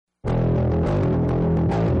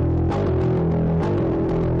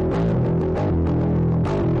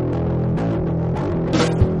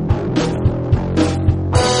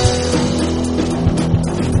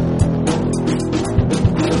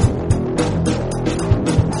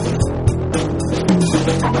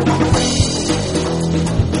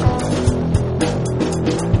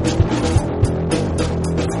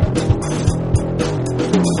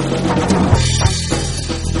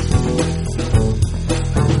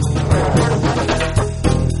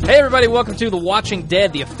Hey everybody, welcome to The Watching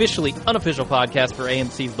Dead, the officially unofficial podcast for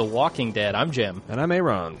AMC's The Walking Dead. I'm Jim. And I'm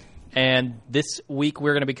Aaron. And this week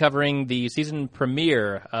we're going to be covering the season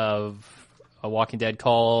premiere of A Walking Dead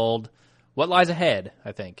called What Lies Ahead,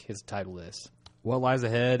 I think is the title of this. What Lies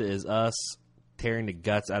Ahead is us tearing the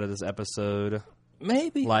guts out of this episode.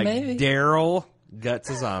 Maybe. Daryl guts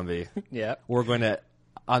a zombie. Yeah. We're going to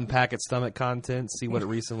unpack its stomach contents, see what it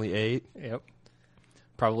recently ate. Yep.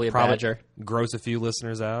 Probably a badger. Gross a few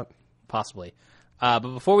listeners out. Possibly. But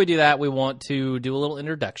before we do that, we want to do a little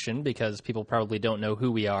introduction because people probably don't know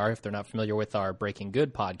who we are if they're not familiar with our Breaking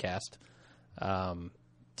Good podcast.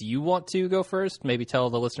 Do you want to go first? Maybe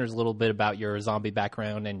tell the listeners a little bit about your zombie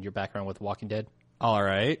background and your background with Walking Dead? All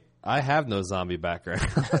right. I have no zombie background.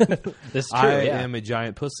 This is true, I am a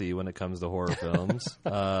giant pussy when it comes to horror films.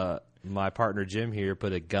 My partner Jim here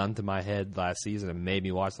put a gun to my head last season and made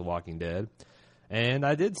me watch The Walking Dead. And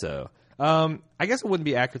I did so. I guess it wouldn't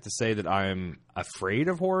be accurate to say that I'm afraid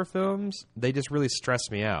of horror films. They just really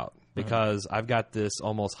stress me out because I've got this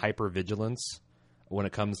almost hypervigilance when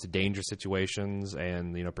it comes to danger situations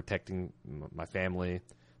and, you know, protecting my family,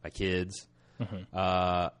 my kids.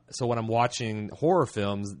 So when I'm watching horror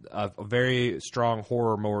films, a very strong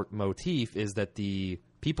horror motif is that the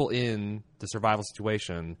people in the survival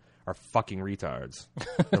situation are fucking retards.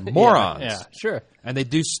 They're morons. Yeah, sure. And they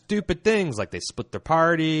do stupid things like they split their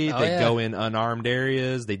party, they go in unarmed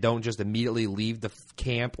areas, they don't just immediately leave the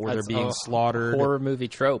camp where they're being slaughtered. Horror movie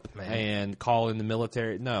trope, man. And call in the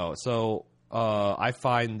military. No. So I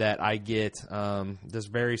find that I get this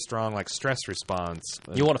very strong like stress response.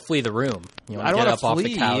 You want to flee the room. You want I to don't get want up to off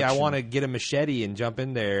flee. the couch. I want to get a machete and jump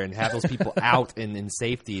in there and have those people out and in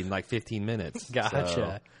safety in like 15 minutes. Gotcha.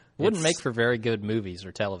 So wouldn't make for very good movies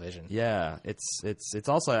or television. Yeah, it's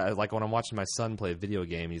also like when I'm watching my son play a video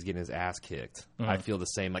game, he's getting his ass kicked. I feel the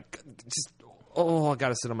same. Like, just I got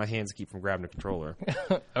to sit on my hands to keep from grabbing the controller.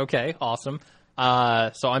 Okay, awesome.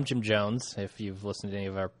 So I'm Jim Jones. If you've listened to any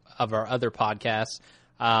of our other podcasts,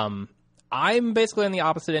 I'm basically on the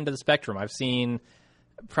opposite end of the spectrum. I've seen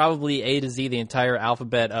probably A to Z, the entire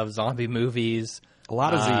alphabet of zombie movies. A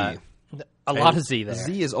lot of Z. A lot of Z there.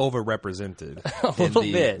 Z is overrepresented little in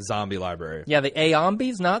the bit. zombie library. Yeah, the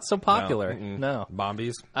A-ombies, not so popular. No.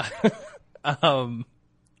 Bombies.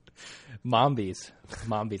 Mombies.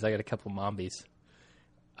 I got a couple mombies.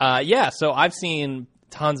 Yeah, so I've seen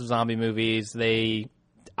tons of zombie movies.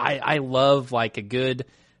 I love like a good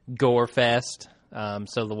gore fest.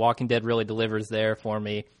 So The Walking Dead really delivers there for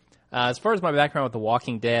me. As far as my background with The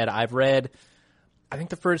Walking Dead, I've read, I think,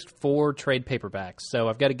 the first 4 trade paperbacks. So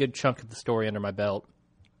I've got a good chunk of the story under my belt.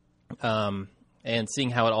 And seeing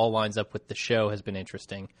how it all lines up with the show has been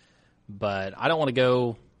interesting. But I don't want to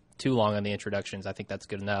go too long on the introductions. I think that's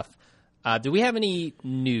good enough. Do we have any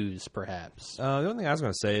news, perhaps? The only thing I was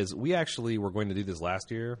going to say is we actually were going to do this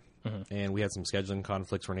last year, and we had some scheduling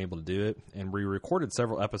conflicts, weren't able to do it. And we recorded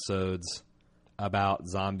several episodes about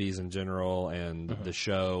zombies in general and the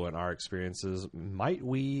show and our experiences. Might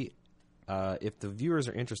we, if the viewers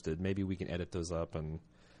are interested, maybe we can edit those up and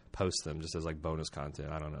post them just as like bonus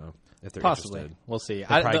content. I don't know if they're Possibly. interested. We'll see. They'll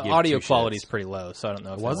probably The give audio 2 quality shits. is pretty low, so I don't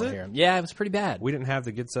know if Was I want it? to hear them. Yeah, it was pretty bad. We didn't have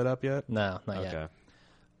the good set up yet? No, not yet. Okay.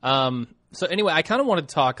 So anyway, I kind of wanted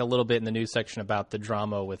to talk a little bit in the news section about the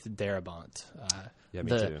drama with Darabont. Yeah,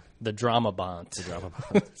 me too. The drama bont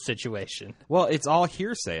situation. Well, it's all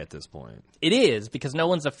hearsay at this point. It is, because no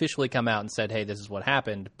one's officially come out and said, hey, this is what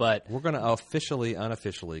happened. But We're going to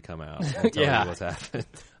unofficially come out and tell Yeah. you what's happened.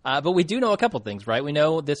 but we do know a couple things, right? We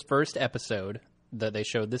know this first episode that they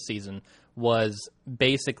showed this season was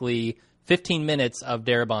basically 15 minutes of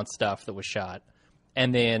Darabont stuff that was shot.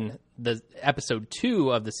 And then the episode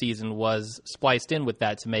 2 of the season was spliced in with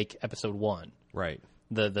that to make episode 1. Right.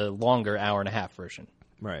 The longer hour-and-a-half version.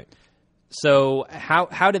 Right. So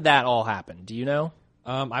how did that all happen? Do you know?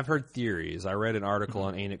 I've heard theories. I read an article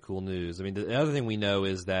on Ain't It Cool News. I mean, the other thing we know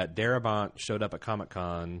is that Darabont showed up at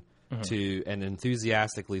Comic-Con and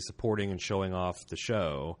enthusiastically supporting and showing off the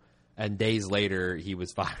show. And days later, he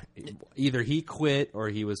was fired. Either he quit or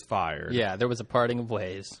he was fired. Yeah, there was a parting of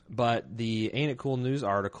ways. But the Ain't It Cool News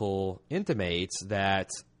article intimates that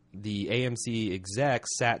the AMC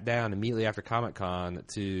execs sat down immediately after Comic-Con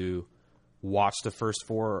to watch the first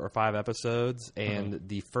 4 or 5 episodes, and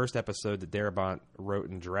the first episode that Darabont wrote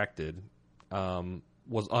and directed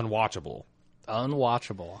was unwatchable.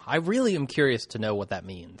 Unwatchable. I really am curious to know what that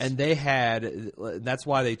means. And that's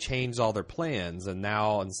why they changed all their plans. And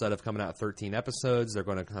now instead of coming out 13 episodes, they're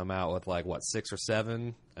going to come out with 6 or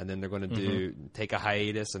 7. And then they're going to take a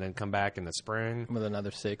hiatus and then come back in the spring. With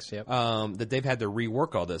another 6, yep. That they've had to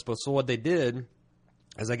rework all this. But so what they did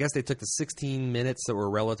is I guess they took the 16 minutes that were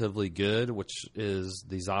relatively good, which is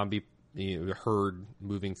the zombie herd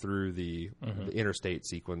moving through the interstate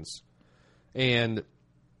sequence, and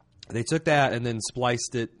they took that and then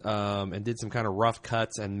spliced it and did some kind of rough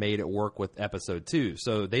cuts and made it work with episode 2.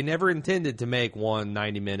 So they never intended to make one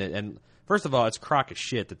 90-minute. And first of all, it's crock of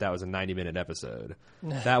shit that was a 90-minute episode.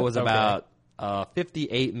 That was about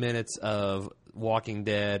 58 minutes of Walking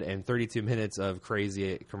Dead and 32 minutes of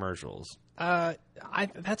crazy commercials.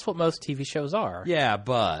 That's what most TV shows are. Yeah,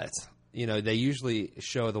 but they usually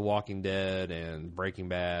show The Walking Dead and Breaking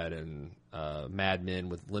Bad and Mad Men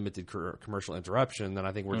with limited commercial interruption, then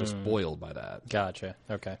I think we're just spoiled by that. Gotcha.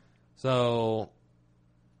 Okay. So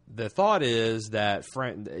the thought is that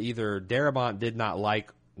either Darabont did not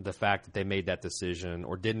like the fact that they made that decision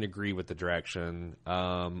or didn't agree with the direction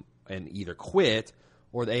and either quit,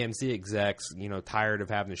 or the AMC execs, tired of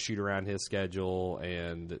having to shoot around his schedule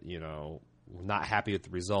and, not happy with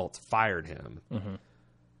the results, fired him. Mm-hmm.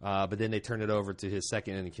 But then they turned it over to his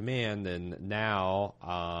second in command, and now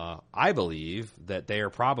I believe that they are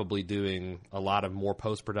probably doing a lot of more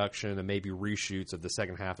post-production and maybe reshoots of the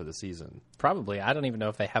second half of the season. Probably. I don't even know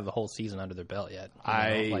if they have the whole season under their belt yet.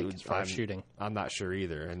 As far as shooting. I'm not sure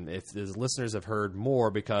either. And if the listeners have heard more,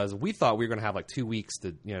 because we thought we were going to have like 2 weeks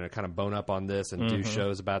to kind of bone up on this and do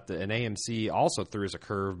shows about and AMC also threw us a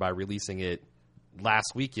curve by releasing it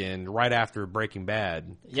last weekend, right after Breaking Bad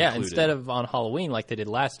concluded. Yeah, instead of on Halloween like they did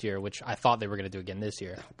last year, which I thought they were going to do again this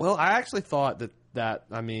year. Well, I actually thought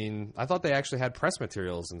I thought they actually had press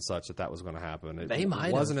materials and such that was going to happen. They might have.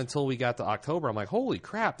 It wasn't until we got to October, I'm like, holy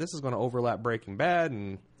crap, this is going to overlap Breaking Bad,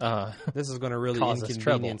 and this is going to really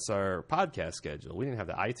inconvenience our podcast schedule. We didn't have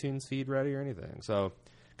the iTunes feed ready or anything. So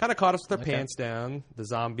kind of caught us with our pants down. The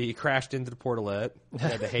zombie crashed into the portalette. We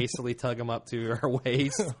had to hastily tug him up to our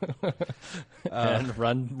waist. And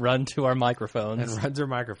run to our microphones. And run to our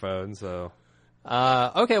microphones, so...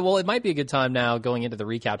 Okay, well, it might be a good time now, going into the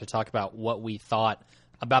recap, to talk about what we thought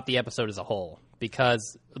about the episode as a whole.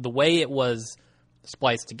 Because the way it was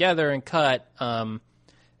spliced together and cut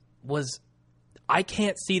was... I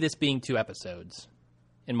can't see this being 2 episodes,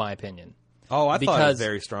 in my opinion. Oh, I thought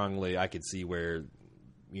very strongly I could see where...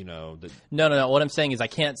 No. What I'm saying is I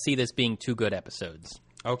can't see this being 2 good episodes.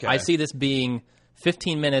 Okay. I see this being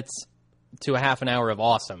 15 minutes to a half an hour of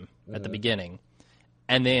awesome at the beginning,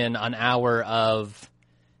 and then an hour of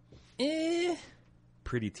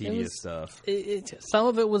pretty tedious stuff. Some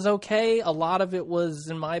of it was okay. A lot of it was,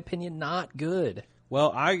 in my opinion, not good.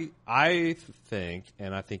 Well, I think,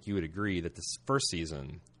 and I think you would agree, that this first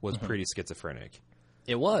season was pretty schizophrenic.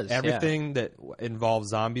 It was. Everything that involved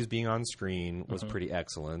zombies being on screen was pretty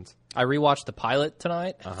excellent. I rewatched the pilot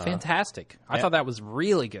tonight. Fantastic. I thought that was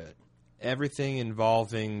really good. Everything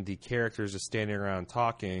involving the characters just standing around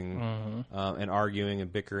talking and arguing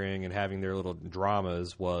and bickering and having their little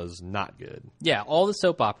dramas was not good. Yeah, all the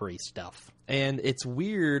soap opera stuff. And it's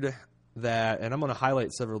weird that, and I'm going to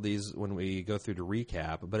highlight several of these when we go through the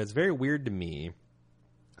recap, but it's very weird to me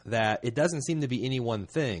that it doesn't seem to be any one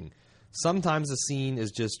thing. Sometimes the scene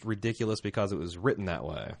is just ridiculous because it was written that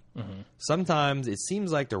way. Mm-hmm. Sometimes it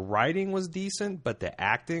seems like the writing was decent, but the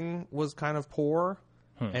acting was kind of poor.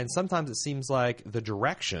 And sometimes it seems like the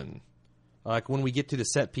direction, like when we get to the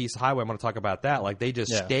set piece highway, I'm going to talk about that. Like they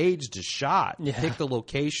just staged a shot, picked the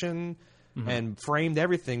location, and framed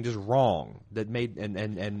everything just wrong. That made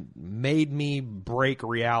and made me break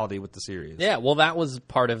reality with the series. Yeah, well, that was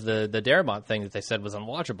part of the Darabont thing that they said was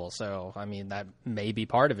unwatchable. So I mean, that may be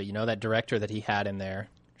part of it. That director that he had in there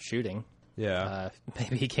shooting. Yeah,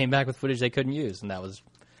 maybe he came back with footage they couldn't use, and that was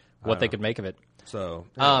what they could make of it. So,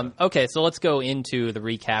 okay, so let's go into the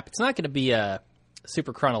recap. It's not going to be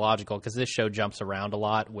super chronological because this show jumps around a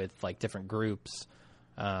lot with like different groups.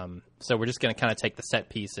 So we're just going to kind of take the set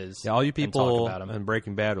pieces. Yeah, all you people and talk about them. in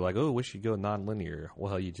Breaking Bad are like, "Oh, wish you'd go non-linear."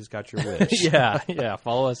 Well, you just got your wish. yeah.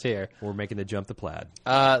 Follow us here. We're making the jump to Plaid.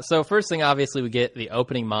 So first thing, obviously, we get the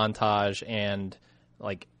opening montage and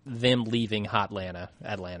like them leaving Atlanta.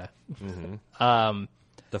 Mm-hmm.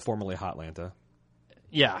 The formerly Hotlanta.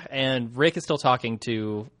 Yeah, and Rick is still talking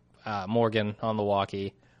to Morgan on the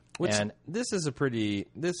walkie. This is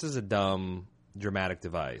a dumb dramatic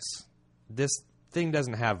device. This thing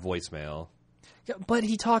doesn't have voicemail. But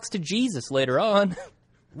he talks to Jesus later on.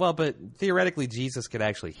 Well, but theoretically, Jesus could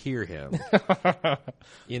actually hear him.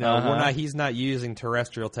 He's not using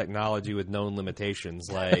terrestrial technology with known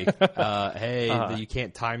limitations. Like, you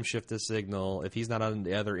can't time shift the signal. If he's not on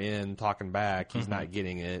the other end talking back, he's not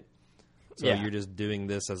getting it. So you're just doing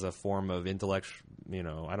this as a form of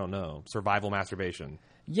survival masturbation.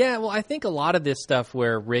 Yeah, well, I think a lot of this stuff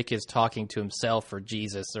where Rick is talking to himself or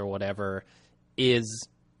Jesus or whatever is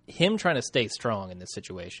him trying to stay strong in this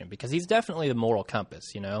situation, because he's definitely the moral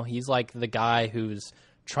compass, you know? He's like the guy who's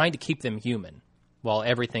trying to keep them human while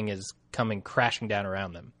everything is coming crashing down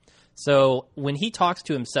around them. So when he talks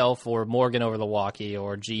to himself or Morgan over the walkie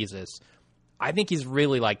or Jesus, I think he's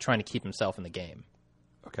really like trying to keep himself in the game.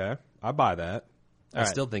 Okay, I buy that. I right.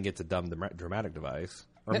 still think it's a dumb dramatic device,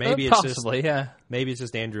 or maybe it's possibly, yeah. Maybe it's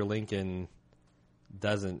just Andrew Lincoln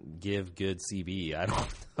doesn't give good CB. I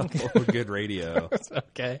don't know, or good radio.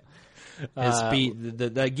 Okay. His speed.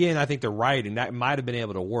 Again, I think the writing that might have been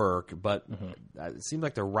able to work, but it seemed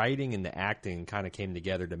like the writing and the acting kind of came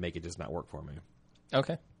together to make it just not work for me.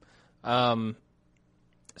 Okay.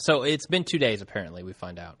 So it's been 2 days, apparently, we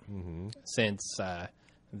find out, since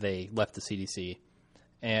they left the CDC.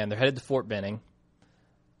 And they're headed to Fort Benning.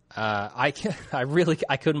 I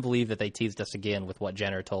couldn't believe that they teased us again with what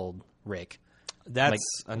Jenner told Rick. That's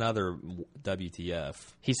another WTF.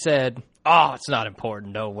 He said, "Oh, it's not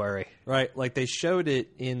important. Don't worry." Right, like they showed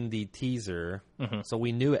it in the teaser, so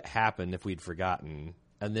we knew it happened if we'd forgotten.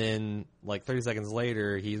 And then, like 30 seconds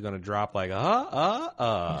later, he's going to drop like,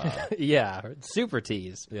 Yeah, super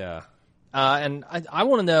tease. Yeah. And I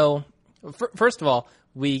want to know, first of all,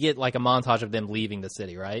 we get like a montage of them leaving the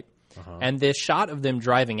city, right? And this shot of them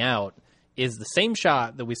driving out is the same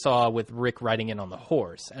shot that we saw with Rick riding in on the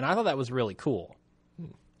horse. And I thought that was really cool.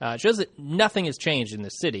 It shows that nothing has changed in the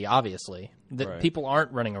city, obviously. That people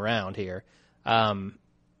aren't running around here.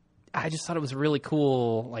 I just thought it was a really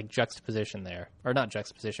cool, like, juxtaposition there. Or not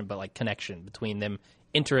juxtaposition, but, like, connection between them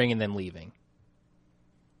entering and them leaving.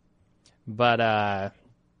 But, I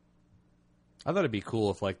thought it'd be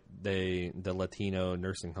cool if, like, the Latino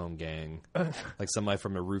nursing home gang, like, somebody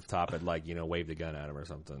from a rooftop had, like, waved a gun at him or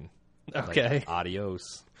something. Okay. Like,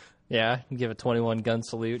 adios. Yeah, give a 21 gun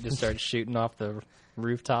salute, just start shooting off the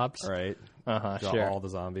rooftops. Right. Sure. All the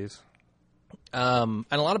zombies. And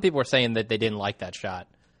a lot of people were saying that they didn't like that shot.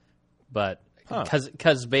 But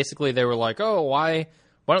because basically they were like, oh, why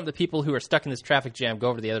don't the people who are stuck in this traffic jam go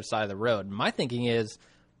over to the other side of the road? And my thinking is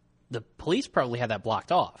the police probably had that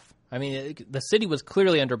blocked off. I mean, the city was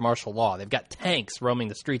clearly under martial law. They've got tanks roaming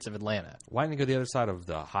the streets of Atlanta. Why didn't it go the other side of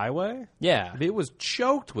the highway? Yeah. It was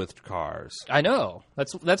choked with cars. I know.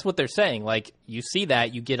 That's what they're saying. Like, you see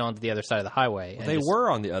that, you get onto the other side of the highway. Well, they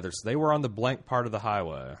were on the other side. They were on the blank part of the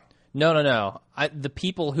highway. No. The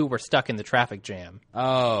people who were stuck in the traffic jam.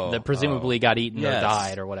 That presumably got eaten or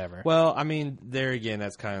died or whatever. Well, I mean, there again,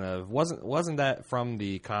 that's kind of wasn't that from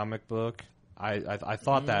the comic book? I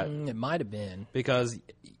thought that it might have been, because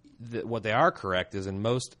what they are correct is in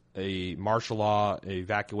most martial law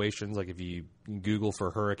evacuations, like if you Google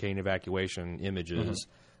for hurricane evacuation images,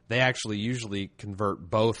 they actually usually convert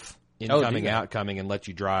both incoming, outcoming, and let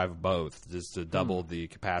you drive both just to double the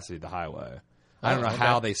capacity of the highway. I don't know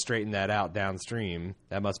how they straighten that out downstream.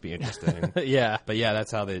 That must be interesting. Yeah. But yeah,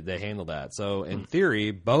 that's how they handle that. So in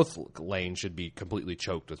theory, both lanes should be completely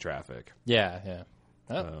choked with traffic. Yeah.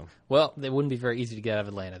 Oh. Well, it wouldn't be very easy to get out of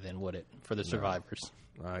Atlanta then, would it, for the survivors?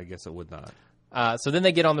 I guess it would not. So then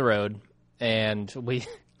they get on the road, and we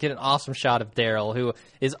get an awesome shot of Daryl, who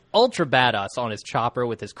is ultra badass on his chopper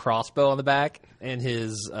with his crossbow on the back. And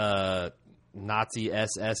his Nazi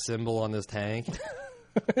SS symbol on his tank.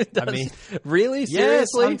 I mean, really?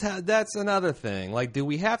 Seriously? Yes, that's another thing. Like, do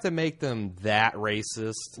we have to make them that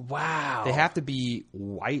racist? Wow. They have to be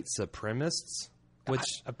white supremacists?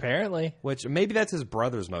 Apparently. Which maybe that's his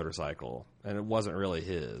brother's motorcycle, and it wasn't really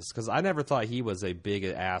his. Because I never thought he was a big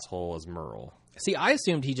asshole as Merle. See, I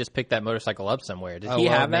assumed he just picked that motorcycle up somewhere. Did he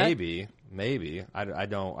have that? Maybe. I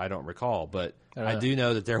don't recall, but I do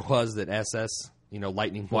know that there was that SS,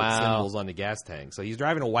 lightning bolt symbols on the gas tank. So he's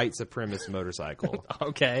driving a white supremacist motorcycle.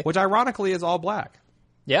 Okay. Which ironically is all black.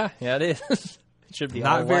 Yeah, it is. It should be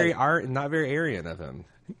not all very white. Not very Aryan of him.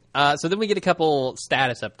 So then we get a couple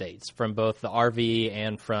status updates from both the RV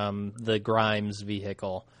and from the Grimes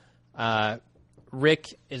vehicle. Rick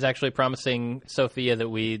is actually promising Sophia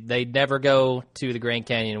that they never go to the Grand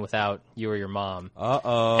Canyon without you or your mom.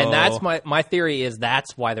 Uh-oh. And that's my theory is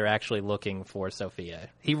that's why they're actually looking for Sophia.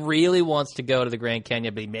 He really wants to go to the Grand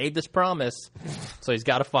Canyon, but he made this promise, so he's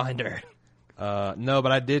got to find her. No,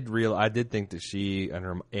 but I did think that she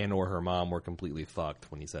and or her mom were completely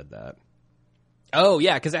fucked when he said that. Oh,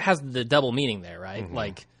 yeah, because it has the double meaning there, right? Mm-hmm.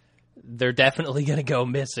 Like, they're definitely going to go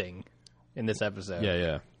missing in this episode.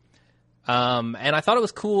 Yeah. And I thought it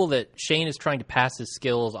was cool that Shane is trying to pass his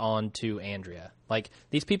skills on to Andrea. Like,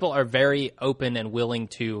 these people are very open and willing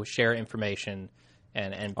to share information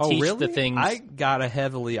and teach really? the things. I got a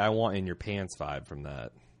heavily I want in your pants vibe from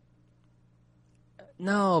that.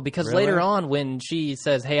 No, because Really? later on when she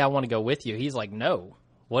says, hey, I want to go with you, he's like, no.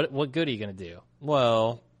 What good are you going to do?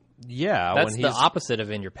 Well, yeah. That's the opposite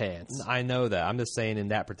of in your pants. I know that. I'm just saying in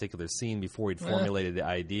that particular scene before he'd formulated the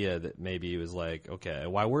idea that maybe he was like, okay,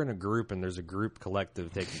 while we're in a group and there's a group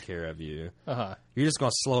collective taking care of you, you're just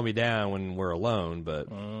going to slow me down when we're alone. But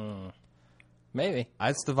maybe.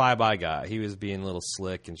 That's the vibe I got. He was being a little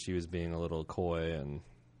slick and she was being a little coy. And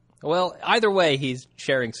well, either way, he's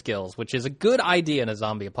sharing skills, which is a good idea in a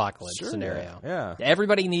zombie apocalypse scenario. Yeah.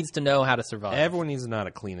 Everybody needs to know how to survive. Everyone needs to know how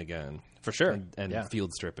to clean a gun. For sure. And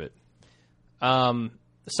field strip it.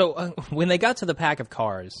 So when they got to the pack of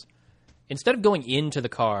cars, instead of going into the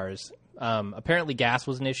cars, apparently gas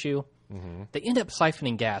was an issue. Mm-hmm. They end up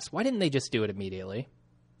siphoning gas. Why didn't they just do it immediately?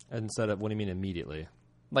 Instead of, what do you mean immediately?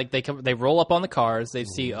 Like they roll up on the cars, they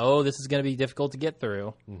see, oh, this is going to be difficult to get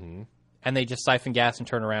through, and they just siphon gas and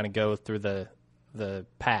turn around and go through the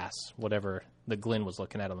pass, whatever the Glenn was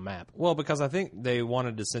looking at on the map. Well, because I think they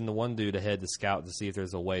wanted to send the one dude ahead to scout to see if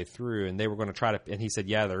there's a way through, and they were going to try to, and he said,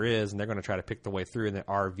 yeah, there is, and they're going to try to pick the way through, and the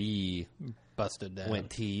RV busted down.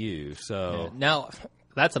 Went TU. So now,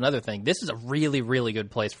 that's another thing. This is a really, really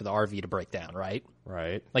good place for the RV to break down, right?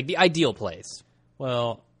 Right. Like the ideal place.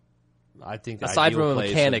 Well, I think the aside ideal from a place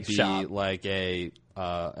mechanic would be shop, like a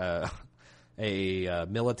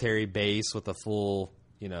military base with a full,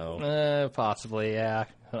 possibly, yeah,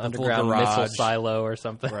 underground missile silo or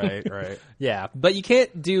something. Right. Yeah, but you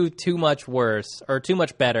can't do too much worse or too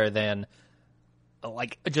much better than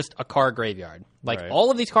like just a car graveyard. Like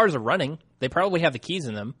all of these cars are running; they probably have the keys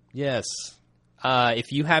in them. Yes.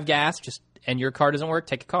 If you have gas, and your car doesn't work,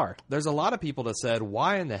 take a car. There's a lot of people that said,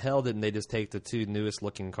 why in the hell didn't they just take the two newest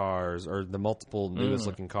looking cars or the multiple newest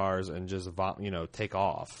looking cars and just take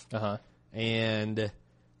off? And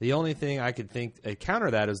the only thing I could think counter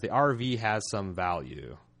that is the RV has some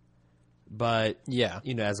value. But,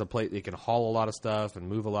 as a place, it can haul a lot of stuff and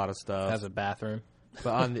move a lot of stuff. It has a bathroom.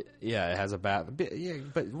 But it has a bath. Yeah,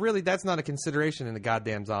 but really, that's not a consideration in the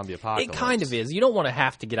goddamn zombie apocalypse. It kind of is. You don't want to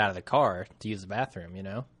have to get out of the car to use the bathroom,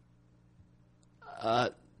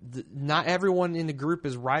 Not everyone in the group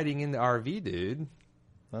is riding in the RV, dude.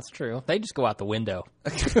 That's true. They just go out the window.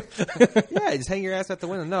 Yeah, just hang your ass out the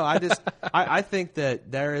window. No, I think that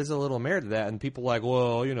there is a little merit to that, and people are like,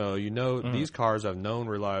 well, these cars have known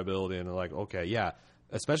reliability, and they're like, okay, yeah.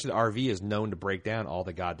 Especially the RV is known to break down all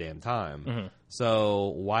the goddamn time. Mm-hmm. So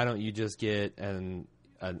why don't you just get a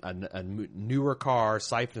newer car,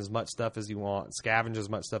 siphon as much stuff as you want, scavenge as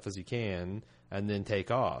much stuff as you can, and then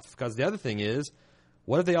take off? Because the other thing is,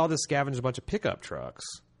 what if they all just scavenge a bunch of pickup trucks?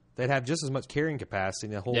 They'd have just as much carrying capacity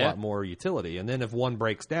and a whole lot more utility. And then if one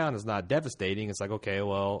breaks down, it's not devastating. It's like, okay,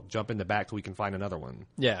 well, jump in the back so we can find another one.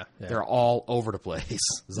 Yeah. They're all over the place.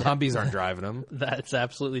 Zombies aren't driving them. That's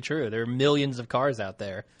absolutely true. There are millions of cars out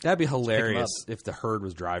there. That'd be hilarious if the herd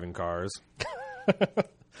was driving cars.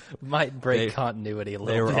 Might break continuity a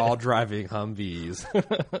little bit. They were all driving Humvees.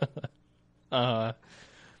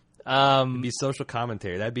 It'd be social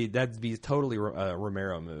commentary. That'd be totally a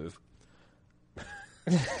Romero move.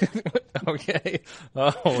 Okay.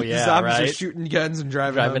 Oh yeah, zombies right. Are shooting guns and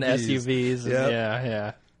driving SUVs.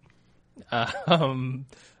 Yeah.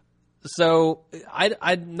 So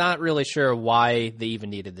I'm not really sure why they even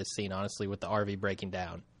needed this scene, honestly, with the RV breaking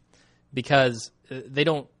down, because they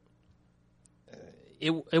don't.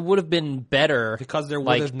 It would have been better because there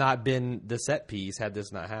would have not been the set piece had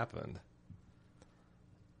this not happened.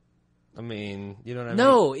 I mean, you know what I mean?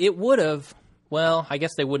 No, it would have. Well, I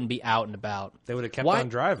guess they wouldn't be out and about. They would have kept on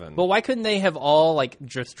driving. Well, why couldn't they have all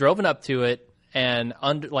just driven up to it and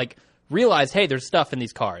realized, hey, there's stuff in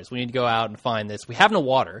these cars. We need to go out and find this. We have no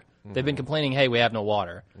water. Mm-hmm. They've been complaining, hey, we have no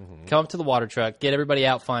water. Mm-hmm. Come up to the water truck, get everybody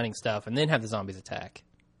out finding stuff, and then have the zombies attack.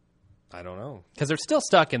 I don't know. Because they're still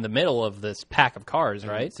stuck in the middle of this pack of cars,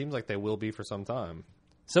 right? It seems like they will be for some time.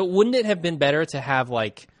 So wouldn't it have been better to have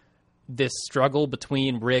this struggle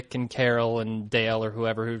between Rick and Carol and Dale or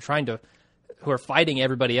whoever who are fighting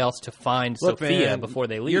everybody else to find Sophia before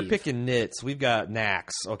they leave? You're picking nits. We've got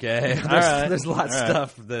knacks, okay? There's lots of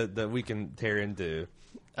stuff that we can tear into.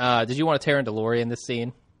 Did you want to tear into Lori in this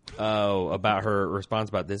scene? Oh, about her response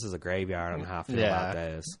about this is a graveyard and how I feel about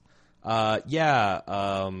this.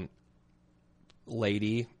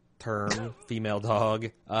 Lady, term, female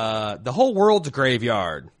dog. The whole world's a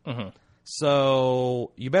graveyard. Mm-hmm.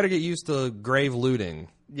 So you better get used to grave looting.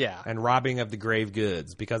 Yeah. And robbing of the grave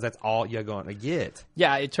goods, because that's all you're going to get.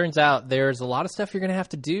 Yeah, it turns out there's a lot of stuff you're going to have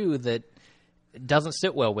to do that doesn't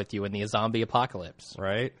sit well with you in the zombie apocalypse.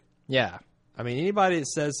 Right? Yeah. I mean, anybody that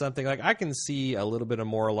says something I can see a little bit of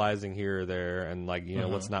moralizing here or there and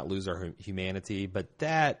let's not lose our humanity. But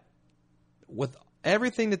that, with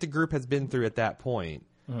everything that the group has been through at that point,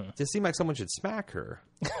 just seemed like someone should smack her,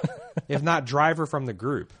 if not drive her from the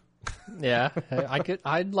group. Yeah,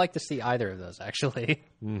 I'd like to see either of those, actually.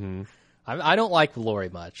 Mm-hmm. I don't like Lori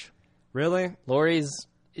much. Really?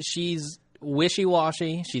 She's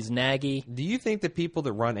wishy-washy. She's naggy. Do you think the people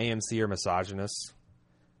that run AMC are misogynists?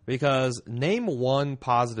 Because name one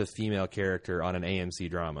positive female character on an AMC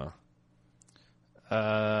drama.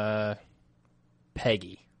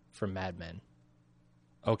 Peggy from Mad Men.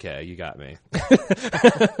 Okay, you got me.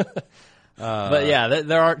 But yeah,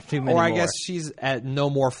 there aren't too many Or I more. guess she's no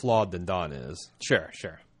more flawed than Dawn is. Sure.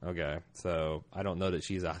 Okay, so I don't know that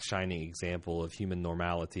she's a shining example of human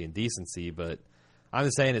normality and decency, but I'm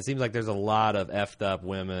just saying it seems like there's a lot of effed up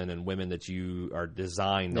women and women that you are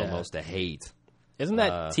designed almost to hate. Isn't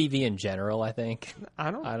that TV in general, I think? I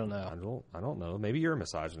don't know. I don't know. Maybe you're a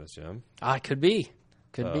misogynist, Jim. Could be.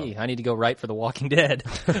 Could be. I need to go write for The Walking Dead.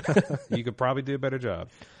 You could probably do a better job.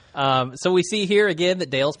 So we see here again that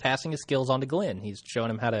Dale's passing his skills on to Glenn. He's showing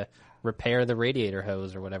him how to repair the radiator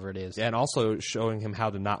hose or whatever it is. And also showing him how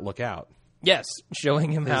to not look out. Yes,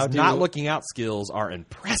 showing him how His to... not looking out skills are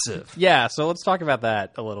impressive. Yeah, so let's talk about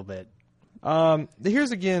that a little bit. Here's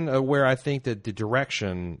again where I think that the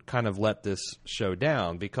direction kind of let this show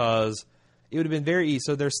down, because it would have been very easy.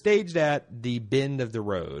 So they're staged at the bend of the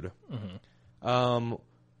road. Mm-hmm.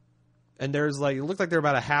 And there's it looked like they're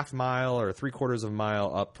about a half mile or 3/4 of a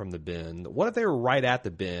mile up from the bend. What if they were right at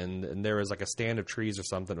the bend and there was a stand of trees or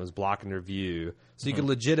something that was blocking their view? So you could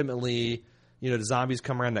legitimately, the zombies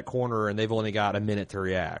come around that corner and they've only got a minute to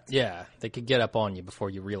react. Yeah, they could get up on you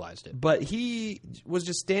before you realized it. But he was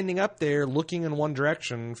just standing up there looking in one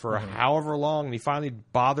direction for however long, and he finally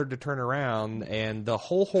bothered to turn around, and the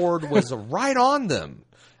whole horde was right on them.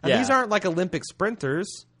 And these aren't like Olympic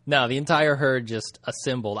sprinters. No, the entire herd just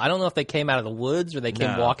assembled. I don't know if they came out of the woods or they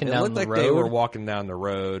came walking down the road. It looked like they were walking down the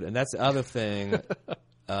road, and that's the other thing.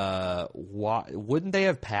 Wouldn't they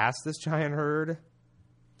have passed this giant herd?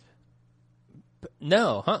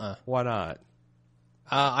 No, Why not?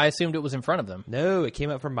 I assumed it was in front of them. No, it came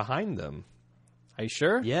up from behind them. Are you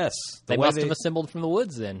sure? Yes. They must have assembled from the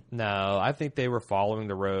woods then. No, I think they were following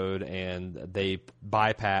the road, and they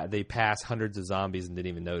passed hundreds of zombies and didn't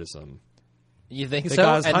even notice them. You think so?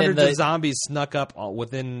 Because hundreds of zombies snuck up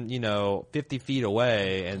within, 50 feet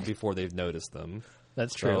away and before they've noticed them.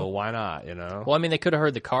 That's true. So why not, Well, I mean, they could have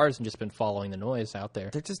heard the cars and just been following the noise out there.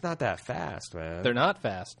 They're just not that fast, man. They're not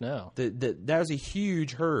fast, no. That was a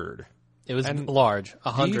huge herd. It was large,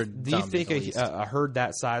 100 Do you think a herd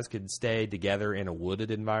that size could stay together in a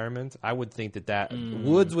wooded environment? I would think that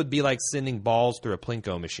woods would be like sending balls through a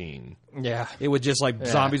Plinko machine. Yeah. It would just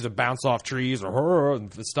zombies would bounce off trees or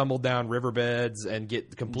stumble down riverbeds and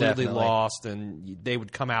get completely lost, and they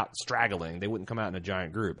would come out straggling. They wouldn't come out in a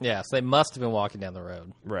giant group. Yeah, so they must have been walking down the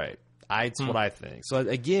road. Right. That's what I think. So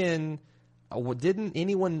again, didn't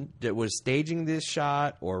anyone that was staging this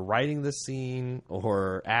shot or writing this scene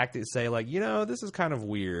or acting say this is kind of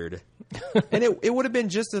weird? And it would have been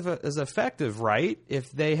just as effective, right?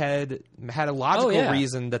 If they had a logical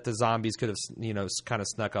reason that the zombies could have, kind of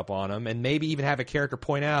snuck up on them, and maybe even have a character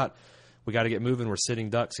point out, we got to get moving. We're sitting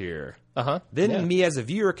ducks here. Then me as a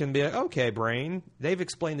viewer can be like, okay, brain, they've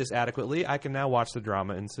explained this adequately. I can now watch the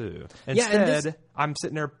drama ensue. Instead, I'm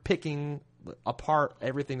sitting there picking apart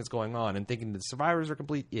everything that's going on and thinking the survivors are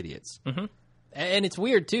complete idiots. Mm-hmm. And it's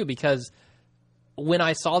weird, too, because when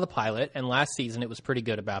I saw the pilot, and last season it was pretty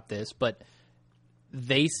good about this, but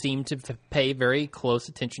they seemed to pay very close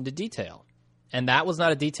attention to detail. And that was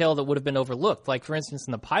not a detail that would have been overlooked. Like, for instance,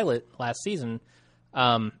 in the pilot last season,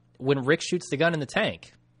 when Rick shoots the gun in the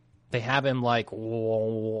tank, they have him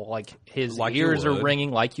his ears are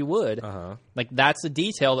ringing like you would. Like, that's a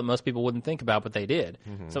detail that most people wouldn't think about, but they did.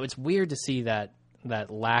 Mm-hmm. So it's weird to see that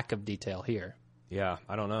lack of detail here. Yeah,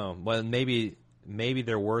 I don't know. Well, maybe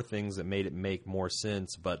there were things that made it make more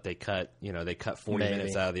sense, but they cut 40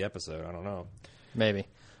 minutes out of the episode. I don't know. Maybe.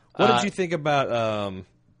 What did you think about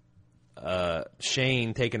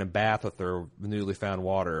Shane taking a bath with their newly found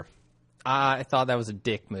water? I thought that was a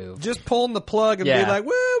dick move. Just pulling the plug and being like,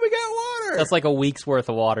 woo, we got water. That's like a week's worth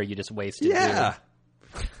of water you just wasted. Yeah.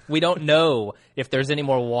 Dude. We don't know if there's any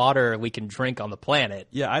more water we can drink on the planet.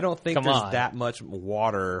 Yeah, I don't think there's that much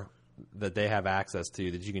water that they have access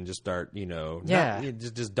to that you can just start,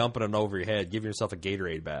 just dumping it over your head. Give yourself a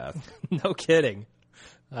Gatorade bath. No kidding.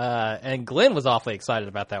 And Glenn was awfully excited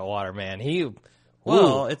about that water, man.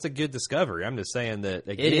 It's a good discovery. I'm just saying that,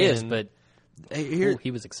 again. It is, but...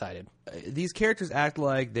 he was excited. These characters act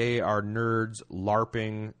like they are nerds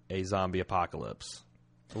LARPing a zombie apocalypse,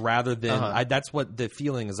 rather than that's what the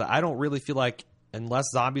feeling is. I don't really feel like unless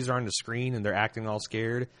zombies are on the screen and they're acting all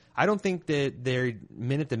scared, I don't think that they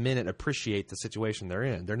minute to minute appreciate the situation they're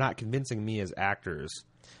in. They're not convincing me as actors.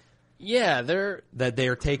 Yeah, that they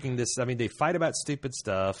are taking this. I mean, they fight about stupid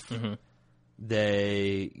stuff. Mm-hmm.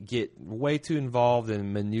 They get way too involved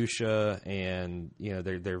in minutia, and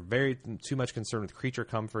they're very too much concerned with creature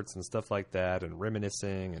comforts and stuff like that, and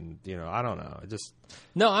reminiscing, and I don't know.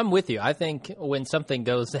 No, I'm with you. I think when something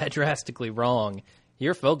goes that drastically wrong,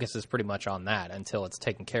 your focus is pretty much on that until it's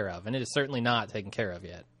taken care of, and it is certainly not taken care of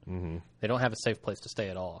yet. Mm-hmm. They don't have a safe place to stay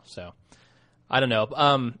at all. So I don't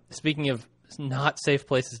know. Speaking of not safe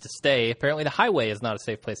places to stay, apparently the highway is not a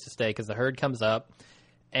safe place to stay because the herd comes up.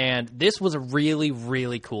 And this was a really,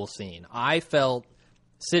 really cool scene. I felt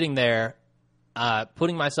sitting there,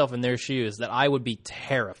 putting myself in their shoes, that I would be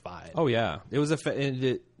terrified. Oh, yeah. It was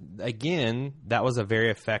again, that was a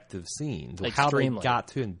very effective scene. Extremely. How they got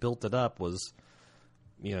to and built it up was,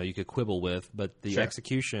 you could quibble with. But the Sure.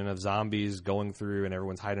 execution of zombies going through and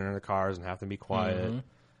everyone's hiding under their cars and having to be quiet.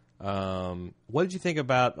 Mm-hmm. What did you think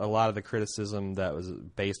about a lot of the criticism that was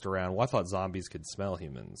based around, well, I thought zombies could smell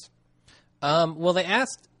humans? Well, they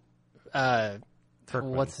asked,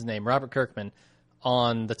 what's his name, Robert Kirkman,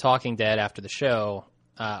 on The Talking Dead after the show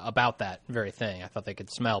about that very thing. I thought they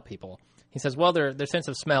could smell people. He says, well, their sense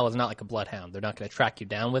of smell is not like a bloodhound. They're not going to track you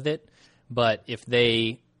down with it. But if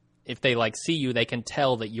they like see you, they can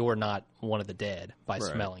tell that you're not one of the dead by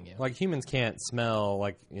smelling you. Like humans can't smell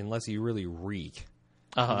unless you really reek.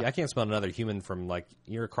 Uh-huh. I can't smell another human from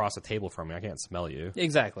you're across a table from me. I can't smell you.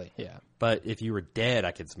 Exactly. Yeah. But if you were dead,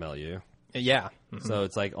 I could smell you. Yeah. Mm-hmm. So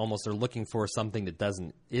it's almost they're looking for something that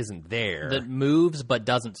isn't there. That moves but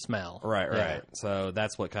doesn't smell. Right. Yeah. So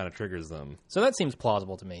that's what kind of triggers them. So that seems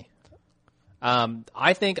plausible to me.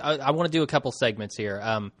 I think I want to do a couple segments here.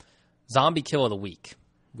 Zombie Kill of the Week.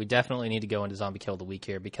 We definitely need to go into Zombie Kill of the Week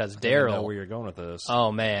here because Daryl... I know where you're going with this.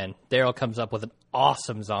 Oh, man. Daryl comes up with an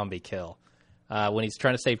awesome zombie kill. When he's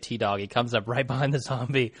trying to save T-Dog, he comes up right behind the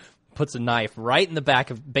zombie, puts a knife right in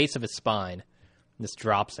the base of his spine, and just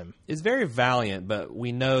drops him. It's very valiant, but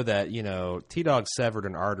we know that, T-Dog severed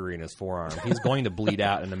an artery in his forearm. He's going to bleed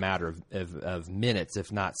out in a matter of minutes,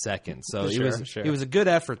 if not seconds. So it was a good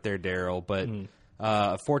effort there, Daryl, but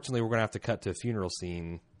fortunately we're going to have to cut to a funeral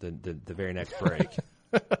scene the very next break.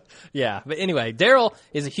 Yeah, but anyway, Daryl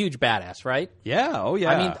is a huge badass, right? Yeah, oh yeah.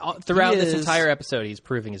 I mean, throughout this entire episode, he's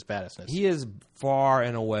proving his badassness. He is far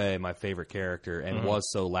and away my favorite character, and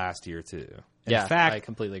was so last year too. In fact, I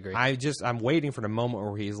completely agree. I'm waiting for the moment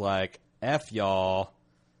where he's like, "F y'all,"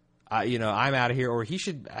 I'm out of here, or he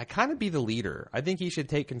should kind of be the leader. I think he should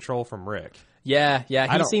take control from Rick. Yeah,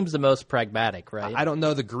 he seems the most pragmatic, right? I don't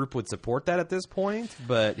know the group would support that at this point,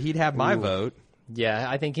 but he'd have my vote. Yeah,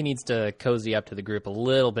 I think he needs to cozy up to the group a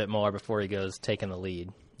little bit more before he goes taking the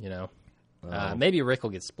lead, Maybe Rick will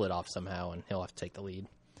get split off somehow and he'll have to take the lead.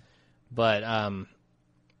 But I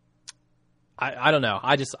don't know.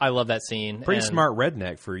 I love that scene. Pretty smart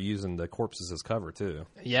redneck for using the corpses as cover, too.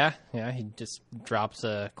 Yeah, he just drops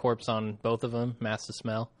a corpse on both of them, masks the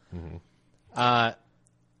smell. Mm-hmm. I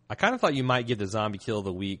kind of thought you might give the Zombie Kill of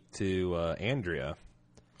the Week to Andrea.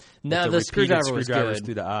 No, the screwdriver was good.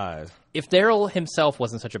 Through the eyes. If Daryl himself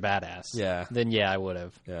wasn't such a badass, yeah, then I would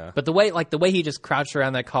have. Yeah. But the way he just crouched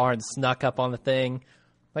around that car and snuck up on the thing,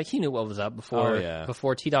 he knew what was up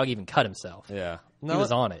before T-Dog even cut himself. Yeah. He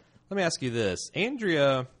was on it. Let me ask you this.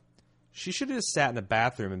 Andrea, she should have just sat in the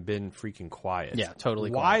bathroom and been freaking quiet. Yeah, totally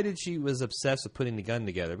Why quiet. did she was obsessed with putting the gun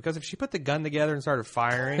together? Because if she put the gun together and started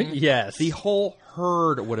firing, yes, the whole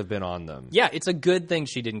herd would have been on them. Yeah, it's a good thing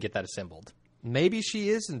she didn't get that assembled. Maybe she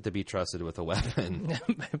isn't to be trusted with a weapon.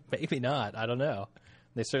 Maybe not. I don't know.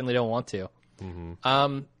 They certainly don't want to.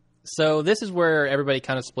 Mm-hmm. So this is where everybody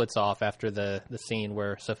kind of splits off after the scene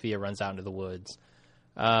where Sophia runs out into the woods.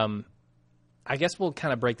 I guess we'll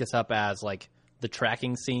kind of break this up as the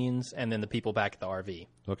tracking scenes and then the people back at the RV.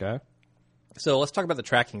 Okay. So let's talk about the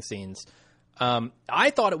tracking scenes.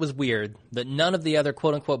 I thought it was weird that none of the other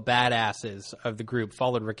quote-unquote badasses of the group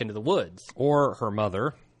followed Rick into the woods. Or her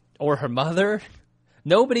mother. Or her mother.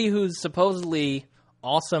 Nobody who's supposedly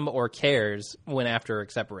awesome or cares went after her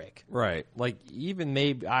except Rick. Right. Even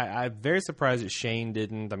maybe... I'm very surprised that Shane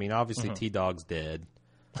didn't. I mean, obviously T-Dog's dead.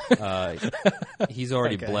 He's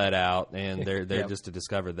already bled out, and they're there just to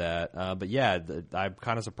discover that. But yeah, I'm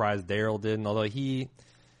kind of surprised Daryl didn't, although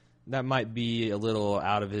that might be a little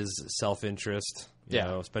out of his self-interest, you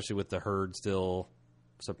know, especially with the herd still...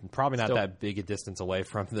 So probably not that big a distance away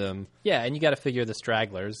from them. Yeah, and you got to figure the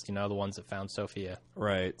stragglers, the ones that found Sophia.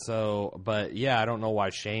 Right. So, but yeah, I don't know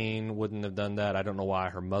why Shane wouldn't have done that. I don't know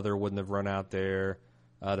why her mother wouldn't have run out there.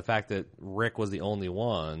 The fact that Rick was the only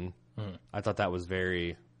one, I thought that was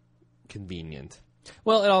very convenient.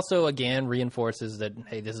 Well, it also, again, reinforces that,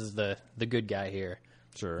 hey, this is the good guy here.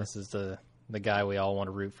 Sure. This is the guy we all want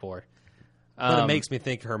to root for. But it makes me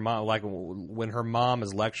think her mom, like when her mom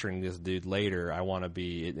is lecturing this dude later, I want to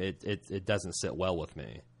be, it doesn't sit well with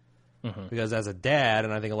me. Because as a dad,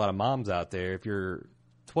 and I think a lot of moms out there, if your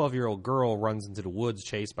 12-year-old girl runs into the woods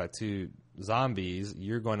chased by 2 zombies,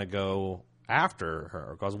 you're going to go after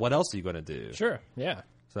her, because what else are you going to do? Sure, yeah.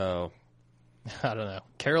 So I don't know.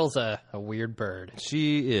 Carol's a weird bird.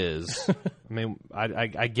 she is. I mean,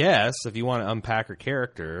 I guess if you want to unpack her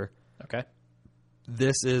character, Okay.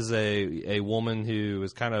 this is a woman who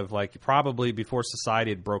is kind of like, probably before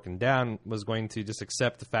society had broken down, was going to just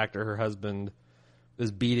accept the fact that her husband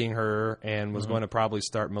is beating her and was going to probably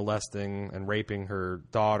start molesting and raping her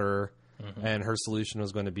daughter. And her solution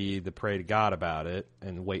was going to be to pray to God about it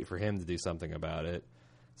and wait for him to do something about it.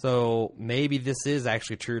 So maybe this is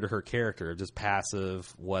actually true to her character, just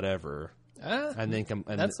passive, whatever. And then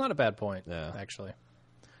That's not a bad point, Yeah. actually.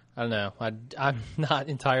 I don't know. I'm not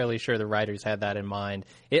entirely sure the writers had that in mind.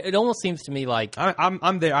 It almost seems to me like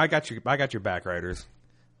I'm there. I got your back, writers.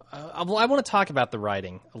 I want to talk about the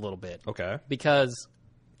writing a little bit. Okay. Because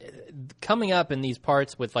coming up in these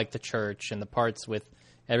parts with like the church and the parts with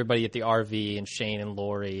everybody at the RV and Shane and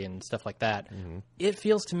Lori and stuff like that, it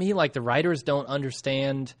feels to me like the writers don't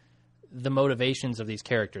understand the motivations of these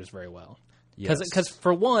characters very well. Because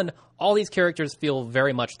for one, all these characters feel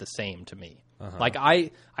very much the same to me. Like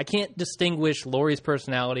I can't distinguish Lori's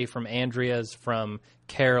personality from Andrea's, from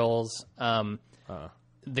Carol's.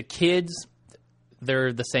 The kids,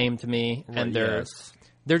 they're the same to me, and they're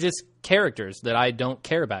just characters that I don't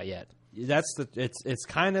care about yet. It's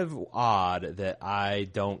kind of odd that I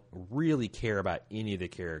don't really care about any of the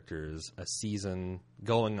characters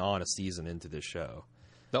going on a season into this show.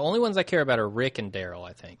 The only ones I care about are Rick and Daryl,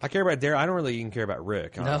 I think. I care about Daryl. I don't really even care about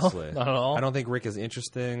Rick, honestly. No, not at all. I don't think Rick is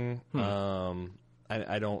interesting.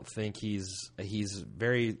 I don't think he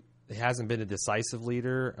hasn't been a decisive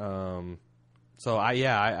leader.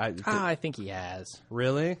 I think he has.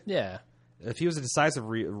 Really? Yeah. If he was a decisive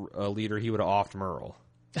leader, he would have offed Merle.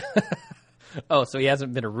 Oh, so he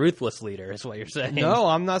hasn't been a ruthless leader, is what you're saying? No,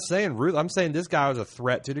 I'm not saying ruth. I'm saying this guy was a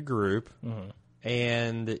threat to the group,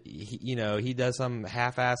 and he does some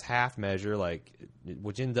half-ass half measure,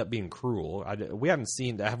 which ends up being cruel. We haven't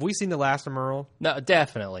seen. Have we seen the last of Merle? No,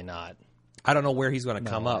 definitely not. I don't know where he's going to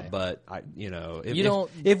come way. up, but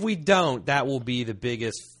if we don't, that will be the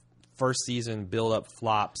biggest first season build-up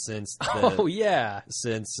flop since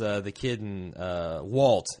the kid in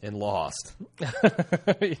Walt in Lost.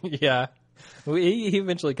 Yeah. He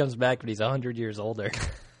eventually comes back, but he's 100 years older.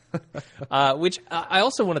 Which I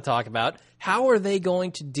also want to talk about. How are they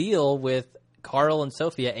going to deal with Carl and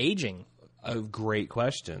Sophia aging? A great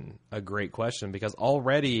question, because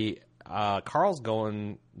already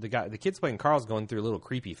the kid's playing Carl's going through a little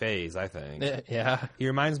creepy phase, I think. Yeah. He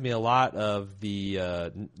reminds me a lot of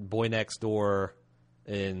the boy next door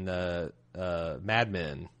in Mad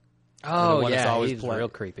Men. Oh, yeah, he's real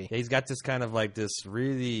creepy. He's got this kind of like this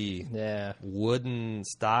really wooden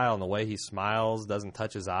style, and the way he smiles, doesn't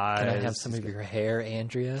touch his eyes. Can I have some of your hair,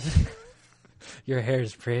 Andrea? Your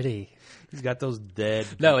hair's pretty. He's got those dead...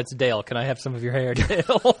 No, it's Dale. Can I have some of your hair,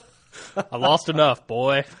 Dale? I lost enough,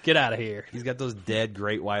 boy. Get out of here. He's got those dead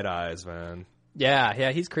great white eyes, man.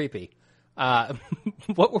 Yeah, he's creepy.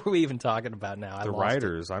 What were we even talking about now? The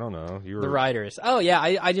writers. I don't know. The writers. Oh, yeah.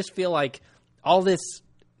 I just feel like all this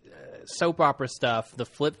soap opera stuff, the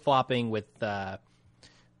flip-flopping with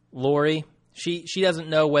Lori, she doesn't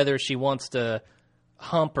know whether she wants to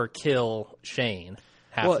hump or kill Shane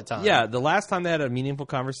half the time. Yeah, the last time they had a meaningful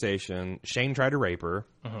conversation, Shane tried to rape her,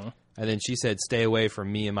 and then she said, "Stay away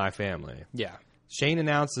from me and my family." Yeah. Shane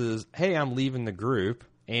announces, "Hey, I'm leaving the group,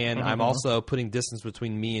 and I'm also putting distance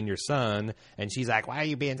between me and your son." And she's like, "Why are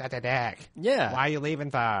you being such a dick? Yeah. Why are you leaving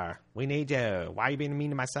for? We need you. Why are you being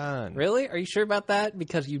mean to my son?" Really? Are you sure about that?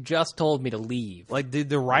 Because you just told me to leave. Like, did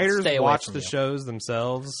the writers Stay away watch from the you. shows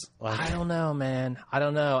themselves? I don't know, man. I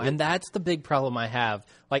don't know. And that's the big problem I have.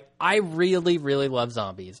 Like, I really, really love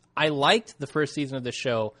zombies. I liked the first season of the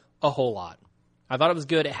show a whole lot. I thought it was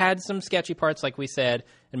good. It had some sketchy parts, like we said,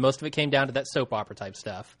 and most of it came down to that soap opera type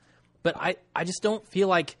stuff. But I just don't feel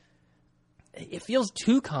like... It feels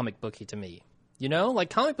too comic booky to me. You know? Like,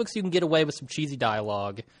 comic books, you can get away with some cheesy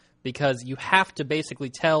dialogue because you have to basically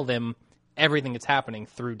tell them everything that's happening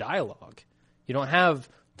through dialogue. You don't have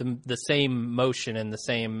the same motion and the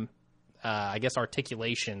same, I guess,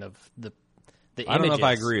 articulation of the images. I don't know if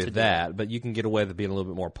I agree with that, but you can get away with being a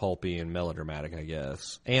little bit more pulpy and melodramatic, I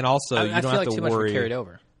guess. And also, you don't have to worry. Carried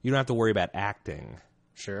over. You don't have to worry about acting.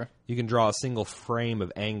 Sure. You can draw a single frame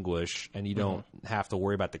of anguish, and you don't have to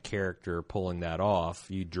worry about the character pulling that off.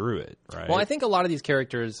 You drew it, right? Well, I think a lot of these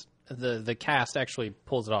characters, the cast actually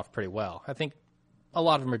pulls it off pretty well. I think a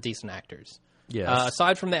lot of them are decent actors. Yes.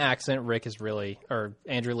 Aside from the accent,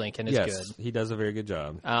 Andrew Lincoln is good. He does a very good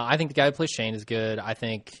job. I think the guy who plays Shane is good. I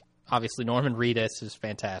think, obviously, Norman Reedus is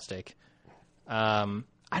fantastic.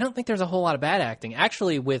 I don't think there's a whole lot of bad acting.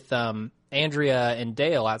 Actually, with Andrea and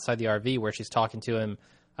Dale outside the RV where she's talking to him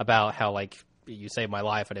about how, like, you saved my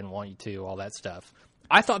life, I didn't want you to, all that stuff.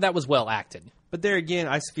 I thought that was well acted. But there again,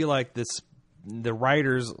 I feel like the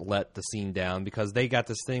writers let the scene down because they got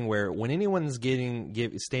this thing where when anyone's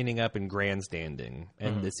standing up and grandstanding,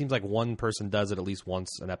 and it seems like one person does it at least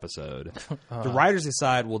once an episode, the writers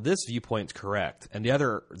decide, well, this viewpoint's correct, and the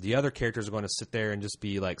other characters are going to sit there and just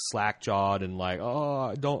be like slack jawed and like,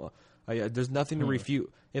 there's nothing to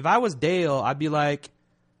refute. If I was Dale, I'd be like,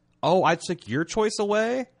 oh, I took your choice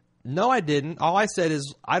away. No, I didn't. All I said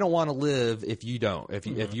is I don't want to live if you don't. If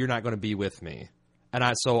you're not going to be with me. And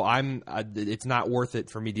it's not worth it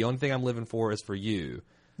for me. The only thing I'm living for is for you.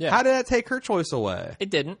 Yeah. How did that take her choice away? It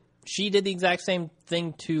didn't. She did the exact same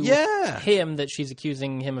thing to him that she's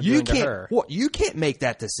accusing him of doing to her. Well, you can't make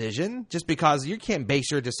that decision just because you can't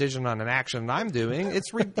base your decision on an action I'm doing.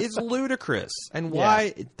 It's ludicrous. And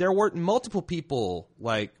why there weren't multiple people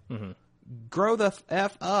like grow the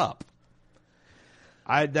F up.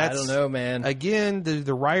 I don't know, man. Again,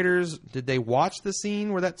 the writers, did they watch the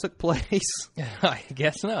scene where that took place? I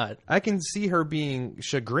guess not. I can see her being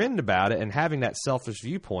chagrined about it and having that selfish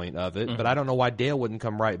viewpoint of it, but I don't know why Dale wouldn't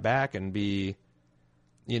come right back and be,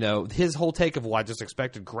 his whole take of, well, I just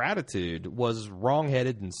expected gratitude was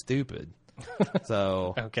wrong-headed and stupid.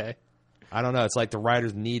 So, okay. I don't know. It's like the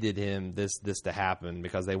writers needed this to happen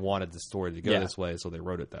because they wanted the story to go this way, so they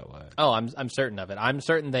wrote it that way. Oh, I'm certain of it. I'm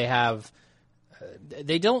certain they have...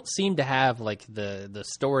 They don't seem to have like the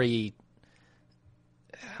story,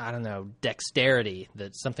 I don't know, dexterity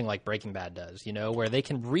that something like Breaking Bad does, where they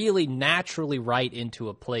can really naturally write into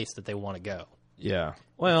a place that they want to go. Yeah.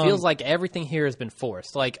 Well, it feels like everything here has been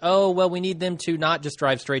forced. Like, oh, well, we need them to not just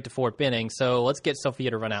drive straight to Fort Benning, so let's get Sophia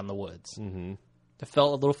to run out in the woods. Mm-hmm. It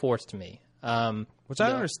felt a little forced to me. Which I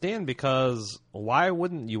don't understand because why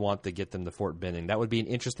wouldn't you want to get them to Fort Benning? That would be an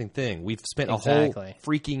interesting thing. We've spent a whole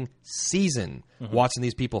freaking season watching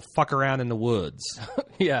these people fuck around in the woods.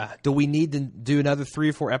 Yeah. Do we need to do another 3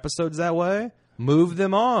 or 4 episodes that way? Move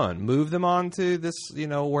them on. Move them on to this,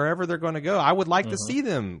 wherever they're going to go. I would like to see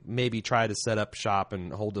them maybe try to set up shop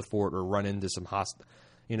and hold the fort or run into some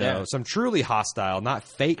some truly hostile, not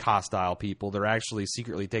fake hostile people. They're actually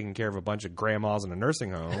secretly taking care of a bunch of grandmas in a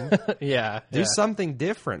nursing home. Do something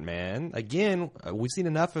different, man. Again, we've seen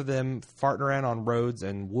enough of them farting around on roads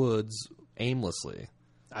and woods aimlessly.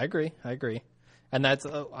 I agree. And that's,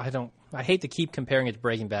 I hate to keep comparing it to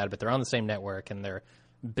Breaking Bad, but they're on the same network and they're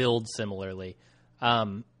billed similarly.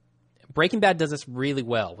 Breaking Bad does this really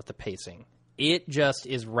well with the pacing. It just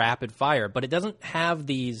is rapid fire, but it doesn't have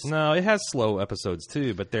these... No, it has slow episodes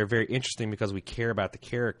too, but they're very interesting because we care about the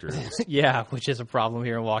characters. Yeah, which is a problem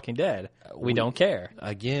here in Walking Dead. We don't care.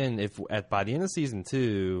 Again, by the end of season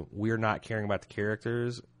 2, we're not caring about the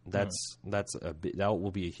characters, that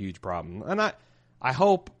will be a huge problem. And I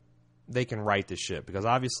hope they can right the ship because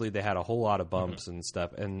obviously they had a whole lot of bumps and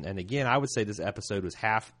stuff. And again, I would say this episode was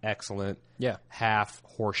half excellent, half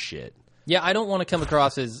horseshit. Yeah, I don't want to come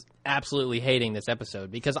across as absolutely hating this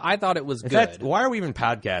episode because I thought it was good. Why are we even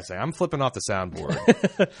podcasting? I'm flipping off the soundboard.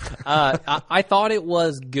 I thought it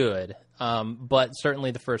was good, but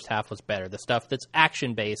certainly the first half was better. The stuff that's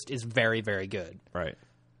action-based is very, very good. Right.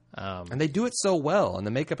 And they do it so well, and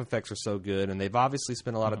the makeup effects are so good, and they've obviously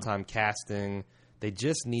spent a lot of time casting. They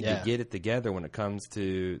just need to get it together when it comes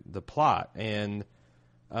to the plot. And,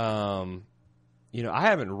 I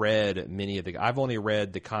haven't read many of I've only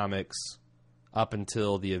read the comics up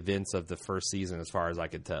until the events of the first season, as far as I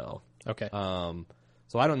could tell. Okay.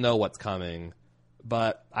 So I don't know what's coming,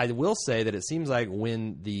 but I will say that it seems like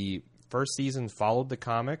when the first season followed the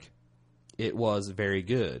comic, it was very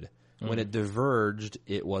good. When it diverged,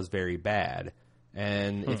 it was very bad.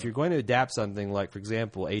 And if you're going to adapt something like, for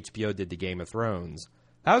example, HBO did the Game of Thrones,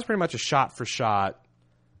 that was pretty much a shot-for-shot.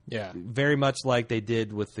 Yeah, very much like they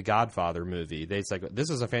did with the Godfather movie. It's like, this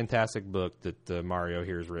is a fantastic book that Mario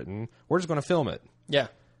here has written. We're just going to film it. Yeah.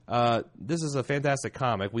 This is a fantastic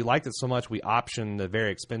comic. We liked it so much we optioned a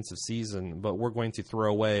very expensive season, but we're going to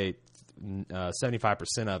throw away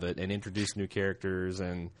 75% of it and introduce new characters.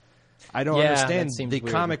 And I don't understand. The weird.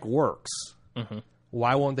 Comic works. Mm-hmm.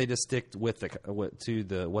 Why won't they just stick with what they're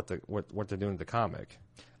doing to the comic?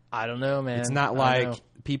 I don't know, man. It's not like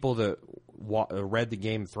people that read the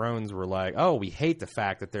Game of Thrones were like, oh, we hate the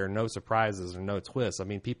fact that there are no surprises or no twists. I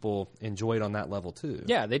mean, people enjoy it on that level too.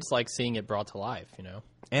 Yeah, they just like seeing it brought to life, you know.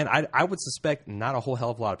 And I would suspect not a whole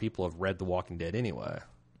hell of a lot of people have read The Walking Dead anyway.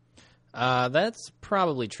 That's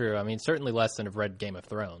probably true. I mean, certainly less than have read Game of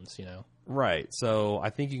Thrones, you know. Right. So I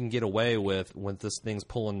think you can get away with, when this thing's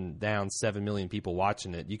pulling down 7 million people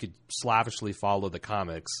watching it, you could slavishly follow the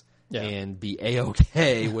comics and be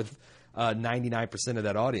A-okay with 99% of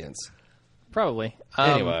that audience. Probably.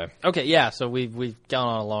 Anyway. Okay, yeah, so we've gone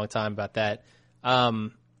on a long time about that.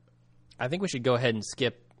 I think we should go ahead and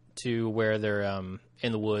skip to where they're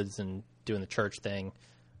in the woods and doing the church thing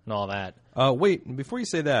and all that. Wait, before you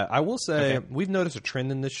say that, I will say we've noticed a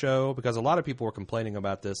trend in this show because a lot of people were complaining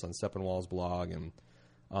about this on Steppenwall's blog and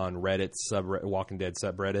on Reddit's Walking Dead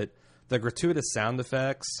subreddit. The gratuitous sound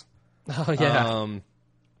effects. Oh, yeah.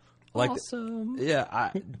 Awesome.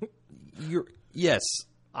 Yes.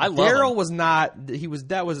 I love Daryl him. was not,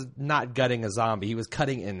 that was not gutting a zombie. He was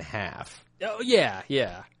cutting in half. Oh, yeah,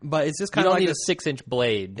 yeah. But it's just You kind of don't like need a 6-inch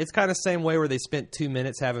blade. It's kind of the same way where they spent 2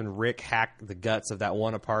 minutes having Rick hack the guts of that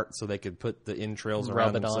one apart so they could put the entrails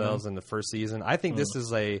around themselves in the first season. I think this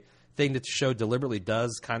is a thing that the show deliberately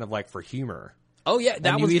does kind of like for humor. Oh, yeah,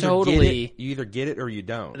 that And was you either totally... you either get it or you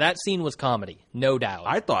don't. That scene was comedy, no doubt.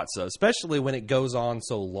 I thought so, especially when it goes on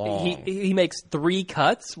so long. He makes 3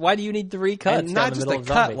 cuts? Why do you need 3 cuts? And not just a cut,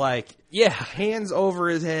 zombie? like yeah, hands over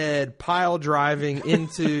his head, pile driving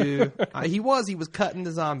into... he was cutting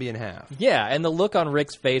the zombie in half. yeah, and the look on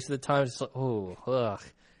Rick's face at the time is like, oh, ugh.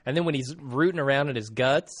 And then when he's rooting around in his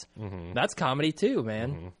guts, that's comedy too,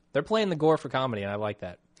 man. They're playing the gore for comedy, and I like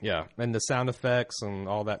that. Yeah, and the sound effects and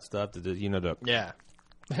all that stuff, Yeah.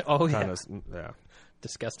 Oh, yeah. kind of, yeah.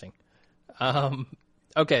 Disgusting.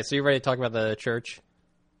 Okay, so you're ready to talk about the church?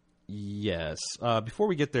 Yes. Before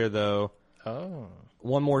we get there, though,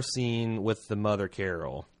 one more scene with the mother,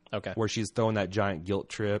 Carol. Okay. Where she's throwing that giant guilt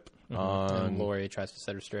trip on... And Lori tries to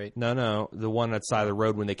set her straight. No. The one outside of the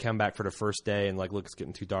road when they come back for the first day and, like, look, it's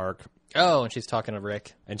getting too dark. Oh, and she's talking to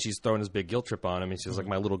Rick. And she's throwing this big guilt trip on him. And she's like,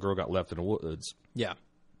 my little girl got left in the woods. Yeah.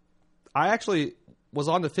 I actually was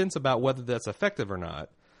on the fence about whether that's effective or not.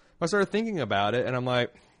 I started thinking about it, and I'm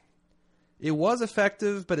like, it was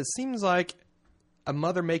effective, but it seems like a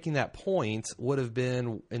mother making that point would have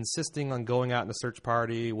been insisting on going out in a search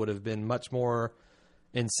party, would have been much more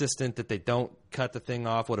insistent that they don't cut the thing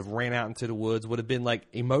off, would have ran out into the woods, would have been, like,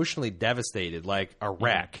 emotionally devastated, like a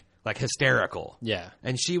wreck, like hysterical. Yeah.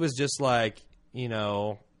 And she was just like, you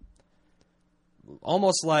know,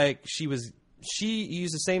 almost like she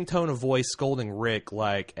used the same tone of voice scolding Rick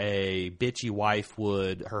like a bitchy wife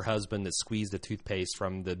would her husband that squeezed the toothpaste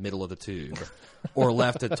from the middle of the tube or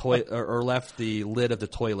left the lid of the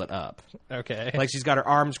toilet up. Okay. Like she's got her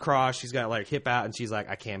arms crossed, she's got like hip out, and she's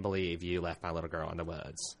like, I can't believe you left my little girl in the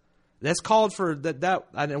woods. That's called for that.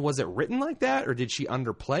 I don't know, was it written like that, or did she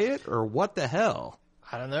underplay it, or what the hell?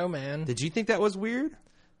 I don't know, man. Did you think that was weird?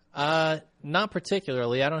 Not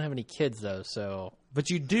particularly. I don't have any kids, though, so... But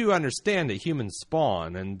you do understand that humans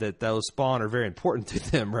spawn and that those spawn are very important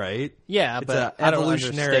to them, right? Yeah, It's but a I don't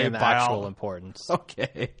evolutionary understand the actual bio- importance.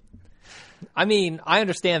 Okay. I mean, I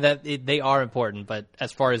understand that they are important, but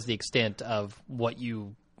as far as the extent of what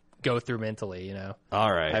you go through mentally, you know, All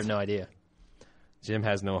right. I have no idea. Jim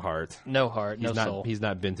has no heart. No heart, no soul. He's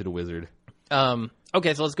not been to the wizard.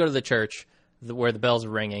 Okay, so let's go to the church where the bells are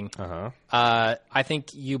ringing. Uh-huh. I think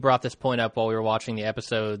you brought this point up while we were watching the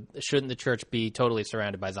episode. Shouldn't the church be totally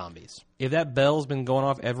surrounded by zombies? If that bell's been going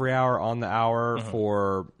off every hour on the hour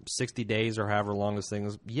for 60 days or however long this thing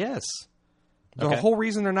is, yes. The Okay. whole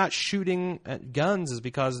reason they're not shooting at guns is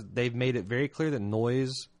because they've made it very clear that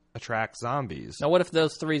noise attracts zombies. Now, what if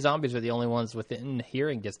those 3 zombies are the only ones within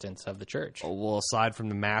hearing distance of the church? Well, aside from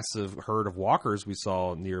the massive herd of walkers we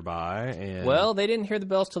saw nearby, and Well, they didn't hear the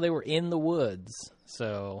bells till they were in the woods,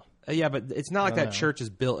 so... yeah, but it's not like that church is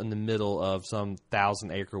built in the middle of some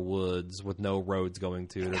 1,000-acre woods with no roads going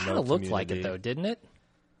to it. It no kind of looked like it, community. though, didn't it?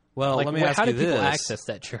 Well, Like, let me ask how you did people this: access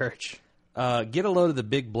that church? get a load of the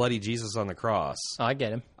big bloody Jesus on the cross. Oh, I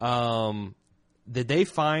get him. Did they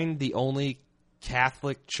find the only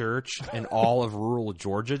Catholic church in all of rural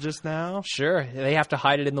Georgia just now? Sure, they have to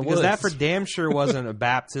hide it in the Because woods. that for damn sure wasn't a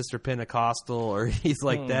Baptist or Pentecostal or he's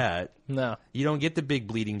like that. No. You don't get the big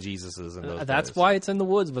bleeding Jesuses in those That's days. why it's in the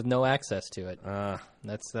woods with no access to it.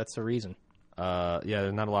 That's the reason. Yeah,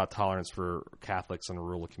 there's not a lot of tolerance for Catholics in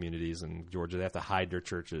rural communities in Georgia. They have to hide their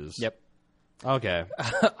churches. Yep. Okay.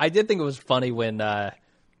 I did think it was funny when Dale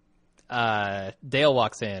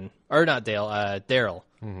walks in. Or not Dale, Daryl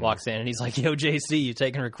walks in and he's like, yo, JC, you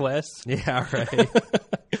taking requests? Yeah, right.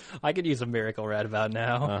 I could use a miracle right about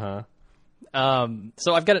now. Uh-huh.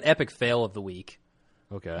 So I've got an epic fail of the week.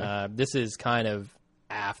 Okay. This is kind of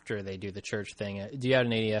after they do the church thing. Do you have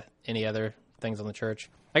any other things on the church?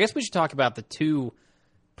 I guess we should talk about the 2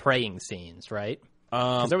 praying scenes, right?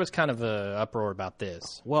 Because there was kind of a uproar about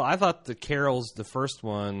this. Well, I thought the carols, the first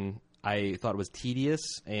one, I thought was tedious,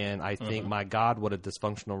 and I think, my God, what a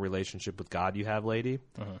dysfunctional relationship with God you have, lady.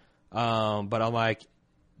 But I'm like,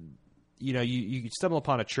 you stumble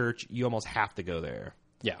upon a church, you almost have to go there.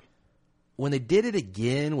 Yeah. When they did it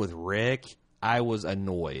again with Rick, I was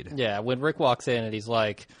annoyed. Yeah, when Rick walks in and he's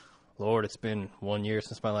like, Lord, it's been 1 year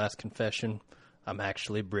since my last confession. I'm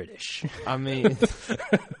actually British. I mean...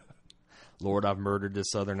 Lord, I've murdered this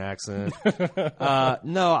Southern accent.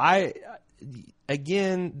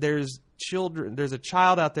 Again, there's children. There's a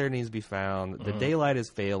child out there that needs to be found. The daylight is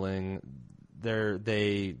failing.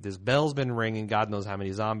 This bell's been ringing. God knows how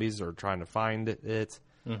many zombies are trying to find it.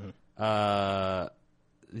 The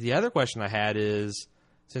other question I had is,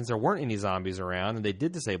 since there weren't any zombies around and they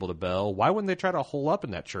did disable the bell, why wouldn't they try to hole up in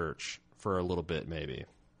that church for a little bit, maybe?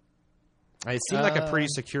 It seemed like a pretty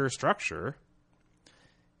secure structure.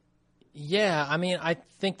 Yeah, I mean, I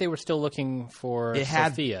think they were still looking for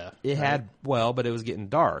Sophia. But it was getting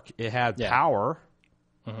dark. It had power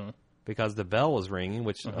because the bell was ringing,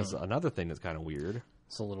 which is another thing that's kind of weird.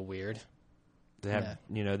 It's a little weird. They have,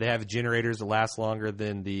 they have generators that last longer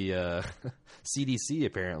than the CDC,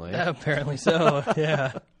 apparently. Apparently so,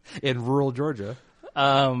 yeah. In rural Georgia.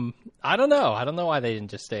 I don't know. I don't know why they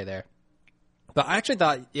didn't just stay there. But I actually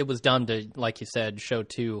thought it was dumb to, like you said, show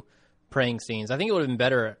 2 praying scenes. I think it would have been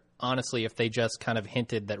better, honestly, if they just kind of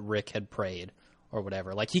hinted that Rick had prayed or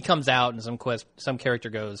whatever. Like, he comes out and some character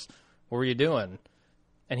goes, what were you doing?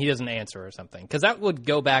 And he doesn't answer or something. Because that would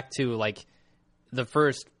go back to, like,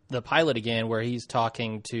 the pilot again, where he's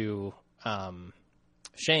talking to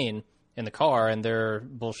Shane in the car, and they're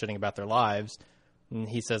bullshitting about their lives. And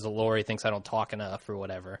he says, Lori thinks I don't talk enough or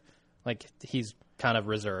whatever. Like, he's kind of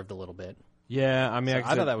reserved a little bit. Yeah, I mean, I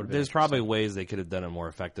thought that would be there's probably ways they could have done it more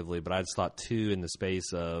effectively, but I just thought 2 in the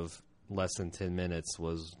space of less than 10 minutes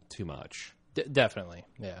was too much. Definitely,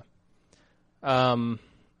 yeah.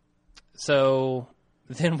 So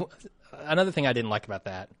then another thing I didn't like about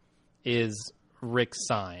that is Rick's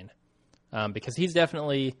sign, because he's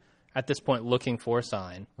definitely at this point looking for a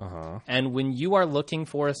sign. And when you are looking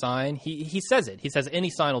for a sign, he says it. He says any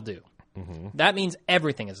sign will do. That means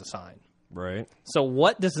everything is a sign. Right. So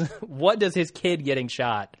what does his kid getting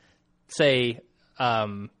shot say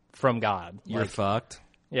from God? You're fucked.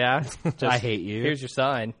 Yeah? I hate you. Here's your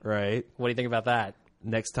sign. Right. What do you think about that?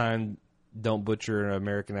 Next time, don't butcher an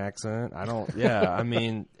American accent. I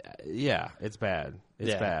mean, it's bad.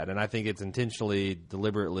 It's bad. And I think it's intentionally,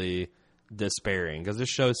 deliberately despairing, because this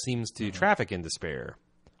show seems to traffic in despair.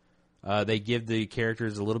 They give the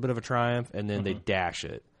characters a little bit of a triumph, and then they dash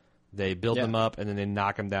it. They build them up, and then they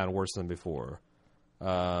knock them down worse than before.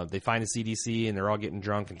 They find a CDC, and they're all getting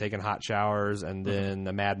drunk and taking hot showers, and then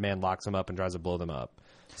the madman locks them up and tries to blow them up.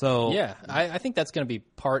 So yeah, I think that's going to be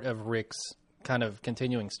part of Rick's kind of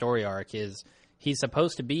continuing story arc. Is he's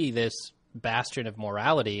supposed to be this bastion of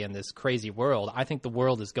morality in this crazy world. I think the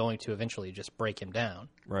world is going to eventually just break him down.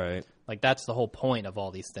 Right. Like, that's the whole point of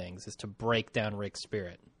all these things, is to break down Rick's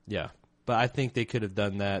spirit. Yeah. But I think they could have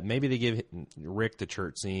done that. Maybe they give Rick the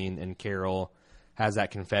church scene, and Carol has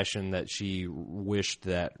that confession that she wished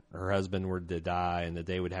that her husband were to die and that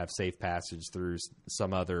they would have safe passage through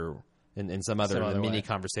some other mini way.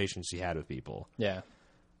 conversations she had with people. Yeah.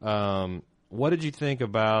 What did you think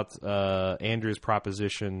about Andrew's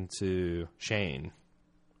proposition to Shane?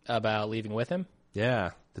 About leaving with him?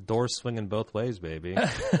 Yeah. The door's swinging both ways, baby.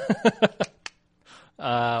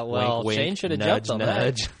 Well, wink, Shane should have nudge, jumped on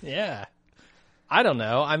nudge. that. Yeah. I don't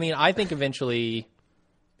know. I mean, I think eventually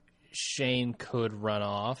Shane could run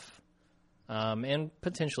off, and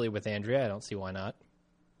potentially with Andrea. I don't see why not.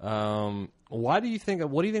 What do you think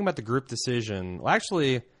about the group decision? Well,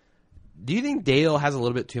 actually, do you think Dale has a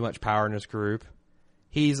little bit too much power in this group?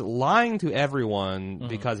 He's lying to everyone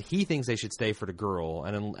because he thinks they should stay for the girl,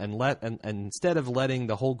 and instead of letting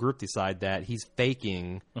the whole group decide that, he's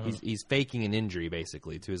faking he's faking an injury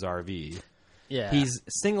basically to his RV. Yeah, he's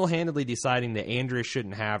single-handedly deciding that Andrea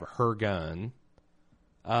shouldn't have her gun.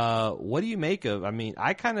 What do you make of? I mean,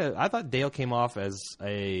 I thought Dale came off as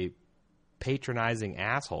a patronizing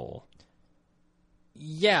asshole.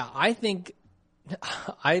 Yeah, I think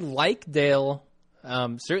I like Dale.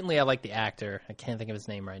 Certainly, I like the actor. I can't think of his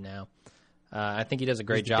name right now. I think he does a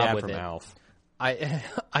great job with it. Alf.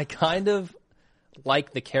 I kind of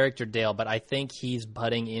like the character Dale, but I think he's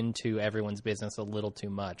butting into everyone's business a little too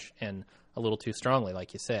much and a little too strongly,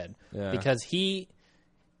 like you said. Yeah. Because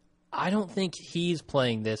I don't think he's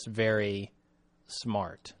playing this very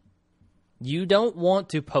smart. You don't want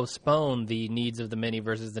to postpone the needs of the many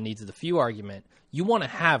versus the needs of the few argument. You want to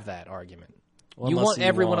have that argument. Well, you want unless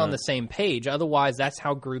everyone on the same page. Otherwise, that's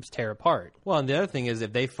how groups tear apart. Well, and the other thing is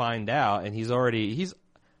if they find out, and he's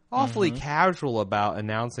awfully casual about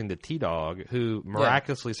announcing the T-Dog, who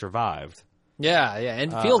miraculously survived. Yeah,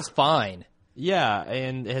 and feels fine. Yeah,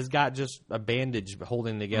 and has got just a bandage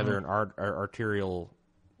holding together an arterial,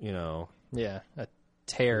 Yeah, a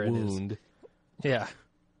tear wound. in his... Yeah.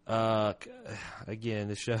 Again,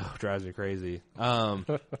 this show drives me crazy.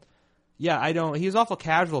 Yeah, he was awful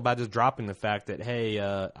casual about just dropping the fact that, hey,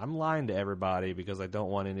 I'm lying to everybody because I don't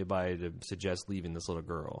want anybody to suggest leaving this little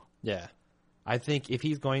girl. Yeah. I think if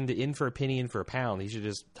he's going to in for a penny, in for a pound, he should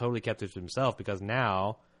just totally kept it to himself because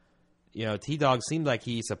now, T-Dog seemed like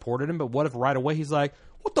he supported him, but what if right away he's like,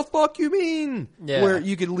 what the fuck you mean? Yeah. Where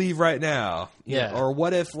you could leave right now? Yeah. Or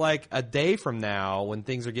what if like a day from now when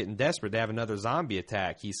things are getting desperate, they have another zombie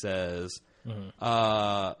attack, he says,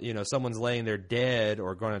 someone's laying there dead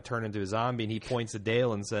or going to turn into a zombie, and he points to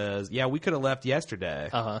Dale and says, yeah, we could have left yesterday.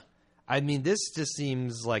 I mean, this just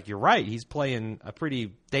seems like you're right. He's playing a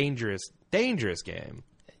pretty dangerous game.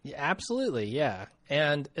 Yeah, absolutely, yeah.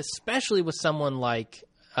 And especially with someone like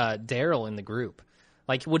Daryl in the group.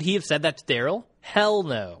 Like, would he have said that to Daryl? Hell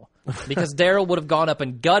no. Because Daryl would have gone up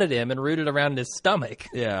and gutted him and rooted around his stomach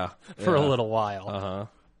for a little while.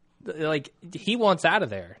 Like, he wants out of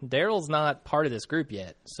there. Daryl's not part of this group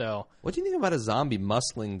yet, so... What do you think about a zombie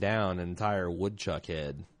muscling down an entire woodchuck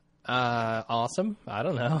head? Awesome. I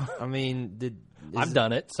don't know. I mean, I've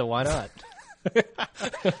done it, so why not?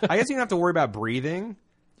 I guess you don't have to worry about breathing.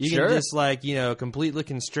 You Sure. can just completely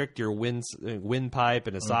constrict your windpipe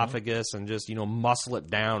and esophagus and just muscle it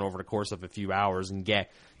down over the course of a few hours and gag.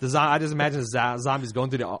 I just imagine zombies going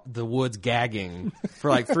through the woods gagging for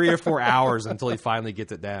like 3 or 4 hours until he finally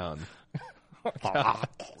gets it down.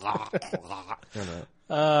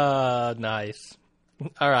 Nice.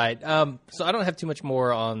 All right. So I don't have too much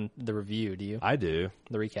more on the review. Do you? I do.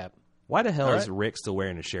 The recap. Why the hell is Rick still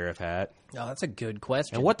wearing a sheriff hat? Oh, that's a good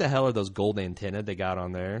question. And what the hell are those gold antenna they got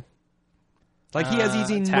on there? Like he has these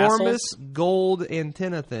enormous gold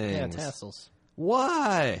antenna things. Yeah, tassels.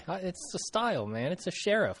 Why? It's the style, man. It's a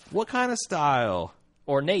sheriff. What kind of style?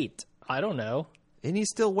 Ornate. I don't know. And he's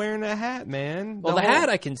still wearing a hat, man. Well, the hat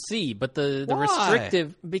I can see, but the Why?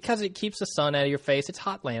 restrictive, because it keeps the sun out of your face. It's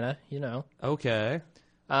hot, Atlanta, Okay.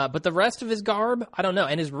 But the rest of his garb, I don't know.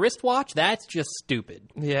 And his wristwatch, that's just stupid.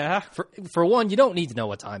 Yeah. For one, you don't need to know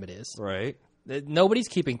what time it is. Right. Nobody's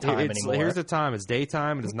keeping time anymore. Here's the time. It's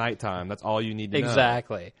daytime and it's nighttime. That's all you need to know.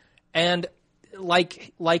 Exactly. And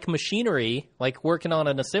like machinery, like working on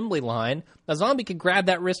an assembly line, a zombie could grab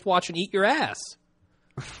that wristwatch and eat your ass.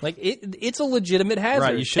 Like it's a legitimate hazard.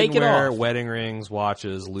 Right, you shouldn't Take it wear off. wedding rings,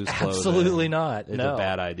 watches, loose clothing. Absolutely not. It's No. a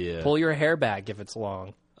bad idea. Pull your hair back if it's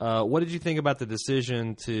long. What did you think about the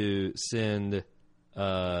decision to send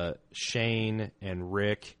Shane and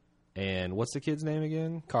Rick and what's the kid's name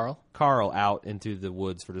again? Carl out into the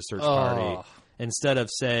woods for the search party instead of,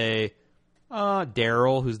 say,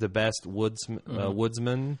 Daryl, who's the best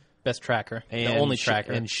woodsman. Best tracker. And the only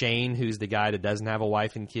tracker. And Shane, who's the guy that doesn't have a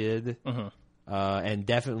wife and kid. And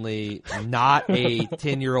definitely not a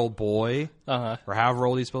 10-year-old boy or however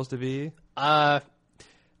old he's supposed to be.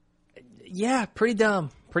 Yeah, pretty dumb.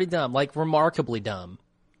 Pretty dumb. Like, remarkably dumb.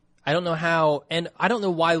 I don't know how, and I don't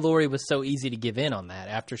know why Lori was so easy to give in on that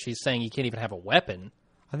after she's saying you can't even have a weapon.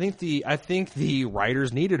 I think the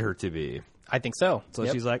writers needed her to be. I think so. So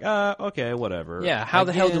she's like, okay, whatever. Yeah, how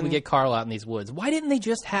the hell did we get Carl out in these woods? Why didn't they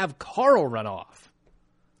just have Carl run off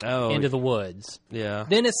into the woods? Yeah.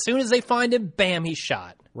 Then as soon as they find him, bam, he's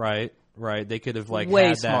shot. Right. They could have way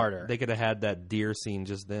had smarter. They could have had that deer scene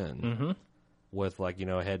just then, with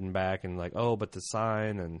heading back and but the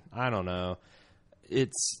sign and I don't know.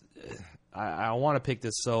 It's I want to pick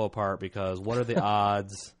this so apart because what are the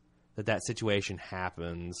odds that situation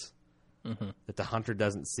happens? That the hunter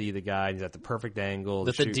doesn't see the guy, he's at the perfect angle.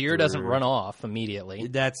 That the deer doesn't run off immediately.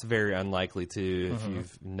 That's very unlikely too if you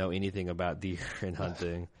know anything about deer and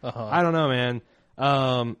hunting. I don't know, man.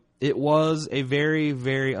 It was a very,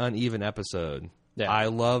 very uneven episode. Yeah. I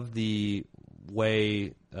love the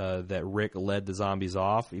way that Rick led the zombies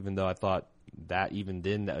off, even though I thought that even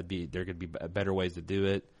then there could be better ways to do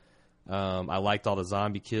it. I liked all the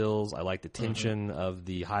zombie kills. I liked the tension of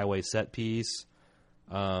the highway set piece.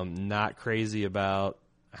 Not crazy about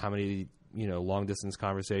how many long distance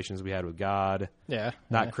conversations we had with God. Yeah.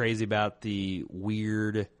 Not crazy about the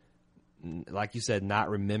weird like you said, not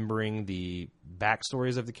remembering the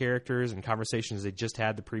backstories of the characters and conversations they just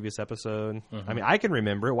had the previous episode. I mean, I can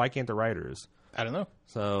remember it. Why can't the writers? I don't know.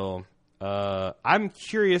 So I'm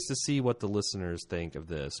curious to see what the listeners think of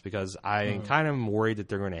this, because I kind of am worried that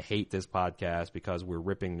they're going to hate this podcast because we're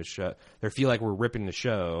ripping the show. They feel like we're ripping the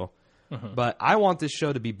show, but I want this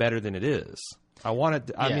show to be better than it is. I want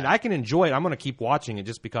it. I mean, I can enjoy it. I'm going to keep watching it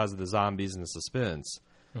just because of the zombies and the suspense.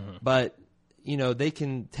 But they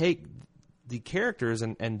can take the characters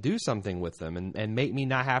and do something with them and make me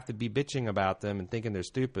not have to be bitching about them and thinking they're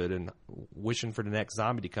stupid and wishing for the next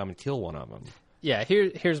zombie to come and kill one of them. Yeah,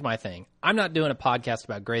 here's my thing. I'm not doing a podcast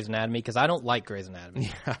about Grey's Anatomy because I don't like Grey's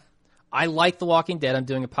Anatomy. Yeah. I like The Walking Dead. I'm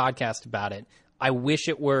doing a podcast about it. I wish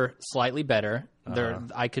it were slightly better.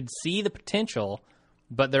 I could see the potential,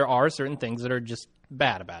 but there are certain things that are just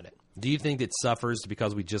bad about it. Do you think it suffers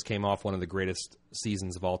because we just came off one of the greatest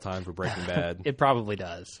seasons of all time for Breaking Bad? It probably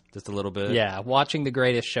does. Just a little bit? Yeah, watching the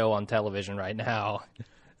greatest show on television right now,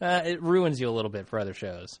 it ruins you a little bit for other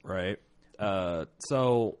shows. Right.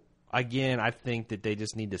 So, again, I think that they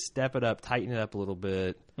just need to step it up, tighten it up a little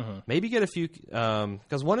bit. Maybe get a few...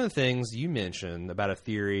 Because one of the things you mentioned about a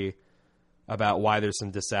theory about why there's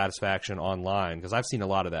some dissatisfaction online, because I've seen a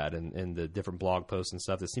lot of that in the different blog posts and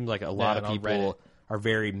stuff. It seems like a lot of people are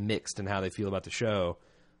very mixed in how they feel about the show.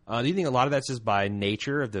 Do you think a lot of that's just by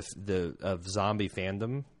nature of of zombie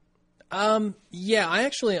fandom? Yeah, I'm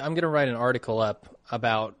going to write an article up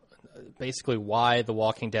about basically why The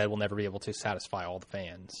Walking Dead will never be able to satisfy all the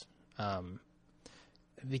fans.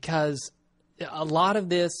 Because a lot of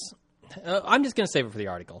this, I'm just going to save it for the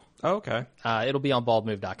article. Oh, okay. It'll be on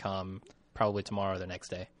baldmove.com probably tomorrow or the next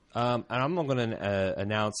day. And I'm going to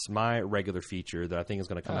announce my regular feature that I think is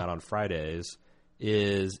going to come out on Fridays.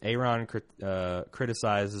 Is Aaron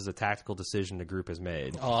criticizes a tactical decision the group has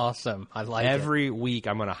made. Awesome. I like it. Every week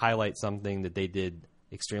I'm going to highlight something that they did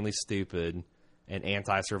extremely stupid and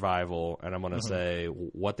anti-survival, and I'm going to say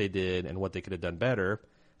what they did and what they could have done better.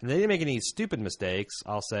 And if they didn't make any stupid mistakes,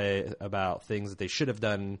 I'll say about things that they should have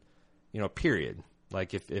done, period.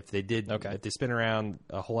 Like if they did, if they spin around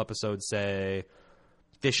a whole episode, say,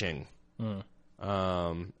 fishing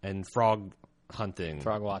and frog hunting,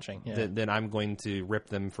 frog watching, then I'm going to rip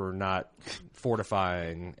them for not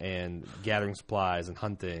fortifying and gathering supplies and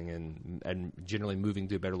hunting and generally moving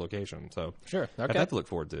to a better location. So sure, okay. I've that to look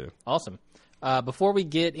forward to. Awesome. Before we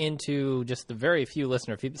get into just the very few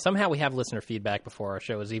listener feedback, somehow we have listener feedback before our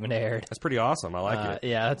show is even aired. That's pretty awesome. I like it.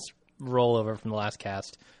 Yeah, that's rollover from the last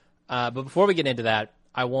cast. But before we get into that,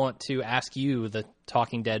 I want to ask you the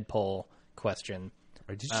Talking Dead poll question.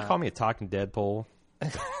 Did you just call me a Talking Dead poll?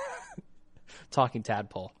 Talking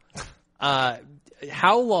tadpole.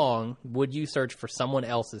 How long would you search for someone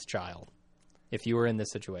else's child if you were in this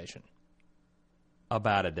situation?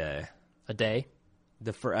 About a day. A day?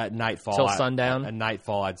 At nightfall. Till sundown? At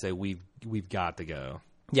nightfall, I'd say we've got to go.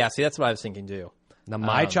 Yeah, see, that's what I was thinking too. Now,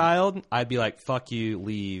 my child, I'd be like, fuck you,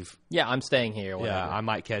 leave. Yeah, I'm staying here. Whatever. Yeah, I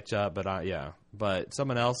might catch up, but But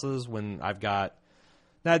someone else's, when I've got...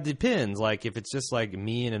 Now, it depends. Like, if it's just like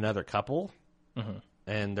me and another couple...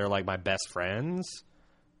 and they're like my best friends.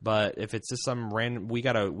 But if it's just some random, we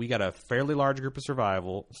got a fairly large group of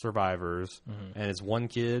survivors, and it's one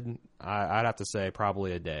kid. I'd have to say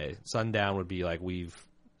probably a day. Sundown would be like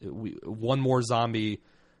one more zombie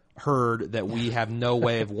herd that we have no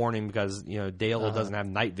way of warning because Dale doesn't have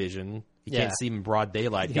night vision. He can't see in broad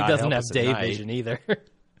daylight. He doesn't have day vision either.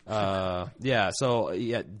 So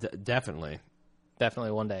definitely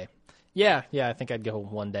one day. Yeah, I think I'd go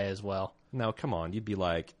one day as well. No, come on. You'd be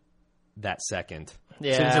like, that second.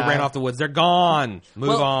 Yeah. As soon as they ran off the woods, they're gone.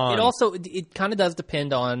 Move on. It kind of does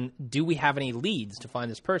depend on, do we have any leads to find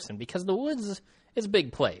this person? Because the woods is a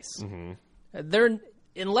big place.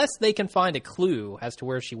 Unless they can find a clue as to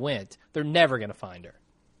where she went, they're never going to find her.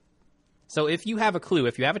 So if you have a clue,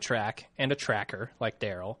 if you have a track and a tracker, like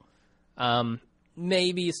Daryl,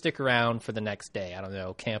 maybe you stick around for the next day. I don't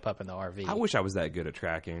know, camp up in the RV. I wish I was that good at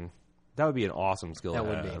tracking. That would be an awesome skill to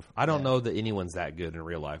have. I don't know that anyone's that good in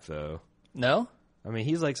real life, though. No? I mean,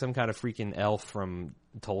 he's like some kind of freaking elf from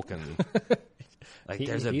Tolkien.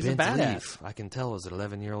 There's a bent leaf. I can tell as an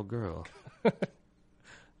 11-year-old girl.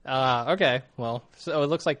 Okay. Well, so it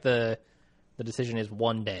looks like the decision is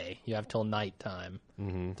one day. You have till nighttime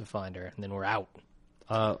to find her, and then we're out.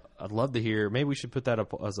 I'd love to hear. Maybe we should put that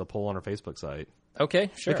up as a poll on our Facebook site.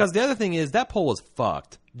 Okay, sure. Because the other thing is, that poll is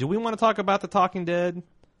fucked. Do we want to talk about the Talking Dead?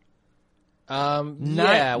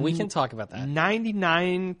 Yeah, we can talk about that.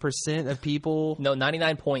 99% of people. No,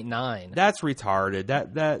 99.9. That's retarded.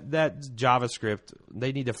 That JavaScript,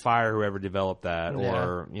 they need to fire whoever developed that,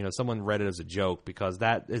 or someone read it as a joke, because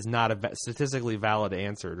that is not a statistically valid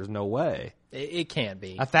answer. There's no way. It can't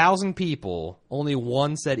be. 1,000 people, only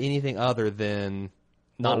one said anything other than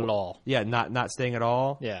not at all. Yeah, not staying at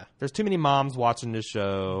all. Yeah. There's too many moms watching this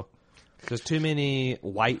show. There's too many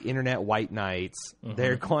internet white knights. Mm-hmm.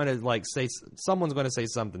 They're going to say someone's going to say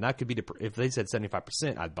something. That could be if they said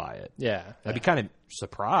 75%, I'd buy it. Yeah, I'd be kind of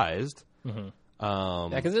surprised. Mm-hmm.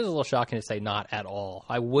 Because it is a little shocking to say not at all.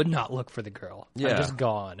 I would not look for the girl. Yeah. I'm just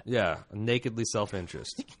gone. Yeah, nakedly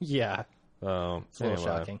self-interest. Yeah, it's a little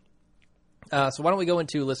shocking. So why don't we go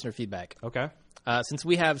into listener feedback? Okay. Since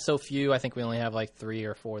we have so few, I think we only have 3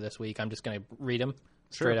 or 4 this week. I'm just going to read them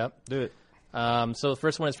straight up. Do it. So the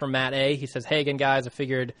first one is from Matt A. He says, "Hey again, guys. I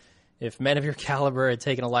figured if men of your caliber had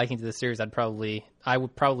taken a liking to the series, I probably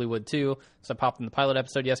would too. So I popped in the pilot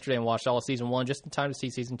episode yesterday and watched all of season 1 just in time to see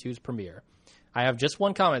season 2's premiere. I have just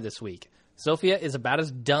one comment this week. Sophia is about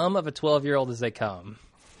as dumb of a 12-year-old as they come.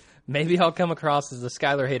 Maybe I'll come across as a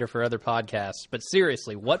Skylar hater for other podcasts, but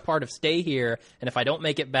seriously, what part of stay here and if I don't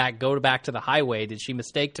make it back, go back to the highway did she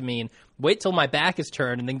mistake to mean wait till my back is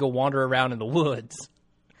turned and then go wander around in the woods?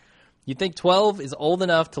 You'd think 12 is old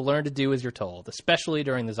enough to learn to do as you're told, especially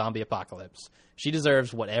during the zombie apocalypse. She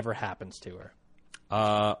deserves whatever happens to her."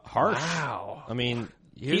 Harsh. Wow. I mean,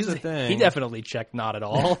 here's the thing. He definitely checked not at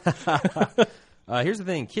all. Here's the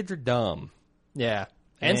thing. Kids are dumb. Yeah.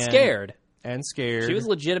 And scared. And scared. She was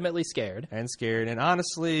legitimately scared. And scared. And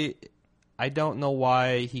honestly, I don't know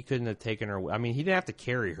why he couldn't have taken her. I mean, he didn't have to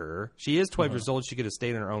carry her. She is 12 years old. She could have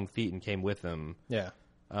stayed on her own feet and came with him. Yeah.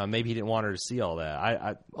 Maybe he didn't want her to see all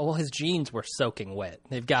that. Well, his jeans were soaking wet.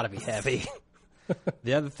 They've got to be heavy.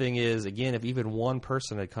 The other thing is, again, if even one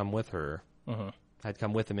person had come with her, had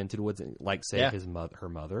come with him into the woods, like say her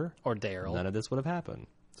mother or Daryl, none of this would have happened.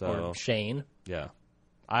 So or Shane. Yeah.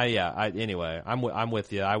 Anyway, I'm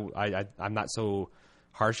with you. I'm not so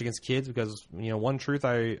harsh against kids because one truth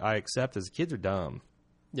I accept is kids are dumb.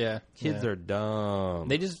 Yeah. Kids are dumb.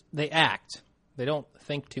 They act. They don't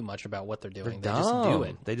think too much about what they're doing. They're they just do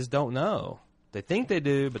it. They just don't know. They think they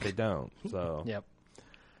do, but they don't. So Yep.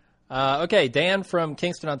 Okay, Dan from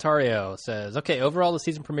Kingston, Ontario says, "Okay, overall the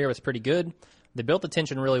season premiere was pretty good. They built the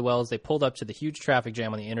tension really well as they pulled up to the huge traffic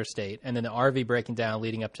jam on the interstate and then the RV breaking down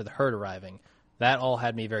leading up to the herd arriving. That all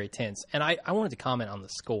had me very tense." And I wanted to comment on the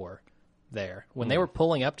score there. When they were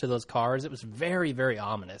pulling up to those cars, it was very, very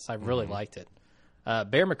ominous. I really liked it.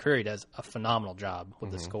 Bear McCreary does a phenomenal job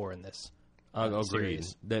with the score in this. Agreed.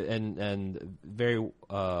 Series. And very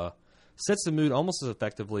sets the mood almost as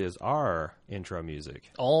effectively as our intro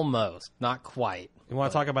music. Almost, not quite. You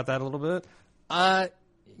want to talk about that a little bit?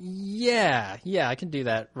 Yeah, I can do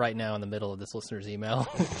that right now in the middle of this listener's email.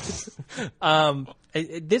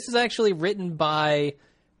 This is actually written by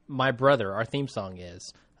my brother. Our theme song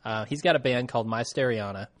is. He's got a band called My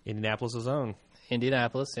Stereana. Indianapolis' own.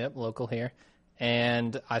 Indianapolis, yep, local here.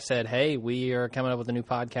 And I said, "Hey, we are coming up with a new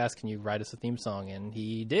podcast. Can you write us a theme song?" And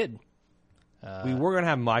he did. We were going to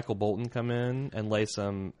have Michael Bolton come in and lay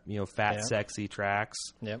some, fat, sexy tracks.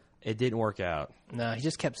 Yep. It didn't work out. No, he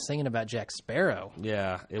just kept singing about Jack Sparrow.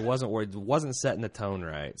 Yeah, it wasn't setting the tone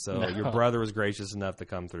right. So your brother was gracious enough to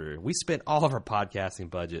come through. We spent all of our podcasting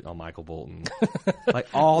budget on Michael Bolton, like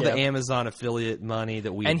all the Amazon affiliate money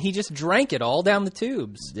that we. And he just drank it all down the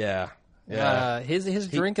tubes. Yeah. His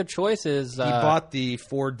drink of choice is... he bought the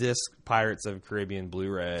 4-disc Pirates of Caribbean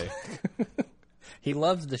Blu-ray. He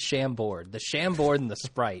loves the Chambord. The Chambord and the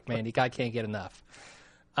Sprite. Man, he can't get enough.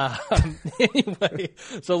 Anyway,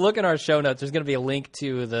 so look in our show notes. There's going to be a link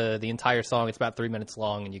to the entire song. It's about 3 minutes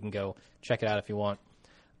long, and you can go check it out if you want.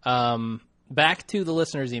 Back to the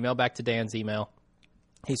listener's email, back to Dan's email.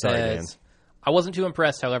 He says... Dan. I wasn't too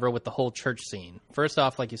impressed, however, with the whole church scene. First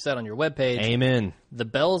off, like you said on your webpage, Amen. The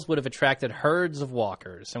bells would have attracted herds of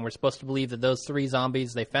walkers, and we're supposed to believe that those 3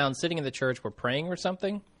 zombies they found sitting in the church were praying or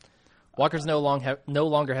something. Walkers no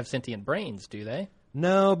longer have sentient brains, do they?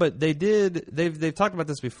 No, but they did. They've talked about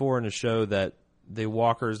this before in the show that the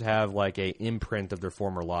walkers have like a imprint of their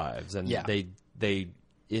former lives, and they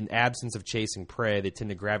in absence of chasing prey, they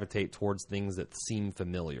tend to gravitate towards things that seem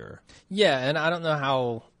familiar. Yeah, and I don't know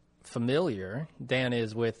how familiar Dan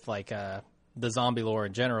is with the zombie lore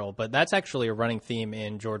in general, but that's actually a running theme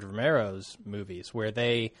in George Romero's movies where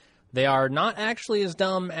they are not actually as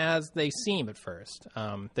dumb as they seem at first.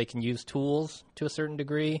 They can use tools to a certain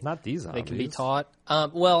degree. Not these zombies. They can be taught.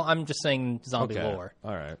 Well, I'm just saying zombie okay. lore.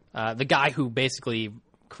 All right. The guy who basically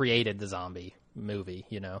created the zombie movie,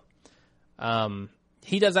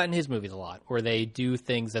 he does that in his movies a lot, where they do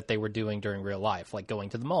things that they were doing during real life, like going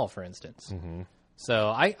to the mall, for instance. Mm-hmm.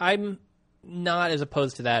 So I'm not as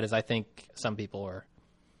opposed to that as I think some people were.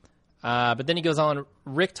 But then he goes on,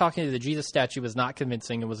 Rick talking to the Jesus statue was not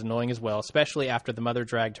convincing and was annoying as well, especially after the mother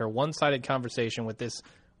dragged her one-sided conversation with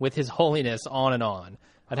his holiness on and on.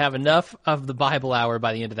 I'd have enough of the Bible hour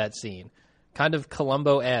by the end of that scene. Kind of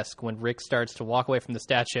Columbo-esque when Rick starts to walk away from the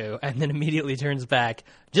statue and then immediately turns back.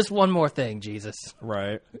 Just one more thing, Jesus.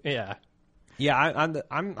 Right. Yeah. Yeah,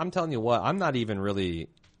 I'm telling you what, I'm not even really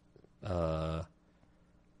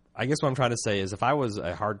I guess what I'm trying to say is if I was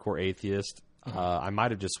a hardcore atheist, I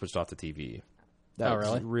might have just switched off the TV.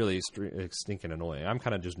 That's really stinking annoying. I'm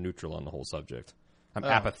kind of just neutral on the whole subject. I'm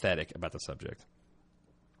apathetic about the subject.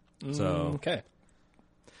 So okay.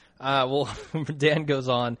 Well, Dan goes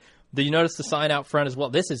on. Did you notice the sign out front as well?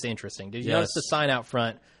 This is interesting. Did you notice the sign out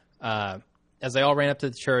front as they all ran up to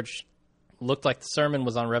the church? Looked like the sermon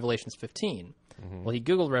was on Revelations 15. Mm-hmm. Well, he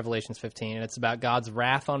Googled Revelations 15, and it's about God's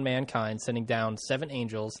wrath on mankind, sending down 7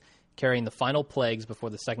 angels carrying the final plagues before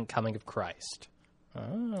the second coming of Christ.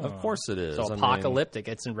 Oh. Of course it is. So apocalyptic.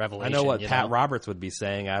 It's in Revelation. I know what Pat Roberts would be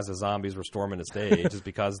saying as the zombies were storming the stage is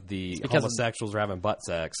because the homosexuals were having butt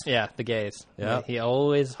sex. Yeah, the gays. Yeah. He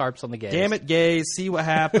always harps on the gays. Damn it, gays. See what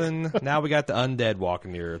happened? Now we got the undead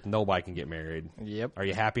walking the earth. Nobody can get married. Yep. Are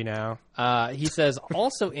you happy now? He says,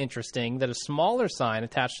 also interesting that a smaller sign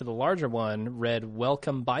attached to the larger one read,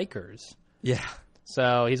 Welcome Bikers. Yeah.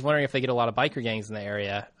 So he's wondering if they get a lot of biker gangs in the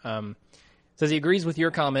area. Says he agrees with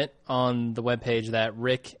your comment on the webpage that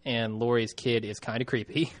Rick and Lori's kid is kind of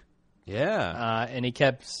creepy. Yeah. And he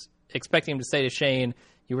kept expecting him to say to Shane,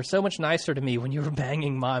 you were so much nicer to me when you were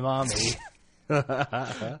banging my mommy.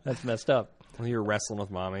 That's messed up. When you were wrestling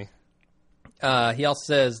with mommy. He also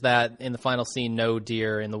says that in the final scene, no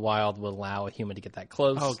deer in the wild will allow a human to get that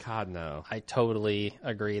close. Oh, God, no. I totally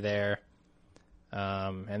agree there.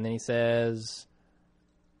 And then he says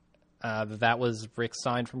that was Rick's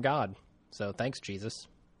sign from God. So thanks, Jesus.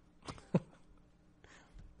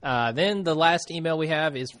 Then the last email we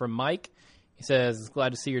have is from Mike. He says,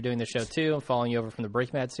 glad to see you're doing the show, too. I'm following you over from the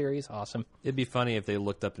Breaking Bad series. Awesome. It'd be funny if they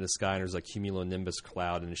looked up in the sky and there's a cumulonimbus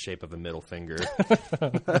cloud in the shape of a middle finger.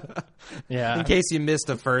 Yeah. In case you missed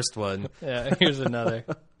the first one. Yeah, here's another.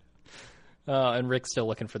 And Rick's still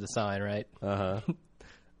looking for the sign, right?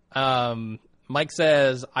 Uh-huh. Mike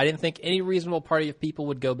says, I didn't think any reasonable party of people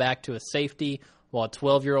would go back to a safety while a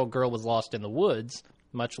 12-year-old girl was lost in the woods,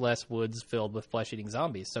 much less woods filled with flesh-eating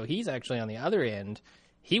zombies. So he's actually on the other end.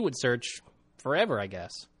 He would search forever, I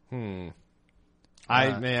guess.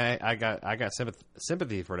 I got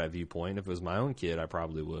sympathy for that viewpoint. If it was my own kid, I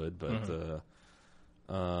probably would. But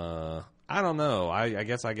I don't know. I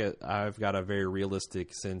guess I've got a very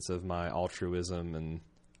realistic sense of my altruism and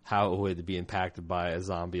how it would be impacted by a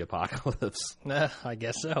zombie apocalypse. I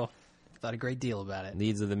guess so. Thought a great deal about it.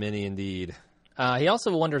 Needs of the many, indeed. He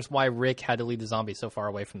also wonders why Rick had to leave the zombie so far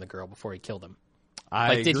away from the girl before he killed him.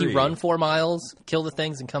 Did he run 4 miles, kill the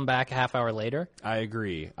things, and come back a half hour later? I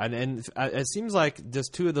agree. And it seems like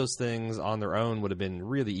just 2 of those things on their own would have been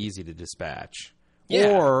really easy to dispatch.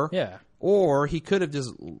 Yeah. Or he could have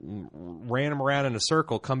just ran him around in a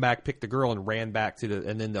circle, come back, pick the girl, and ran back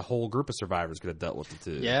and then the whole group of survivors could have dealt with it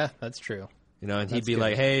too. Yeah, that's true. You know, and he'd be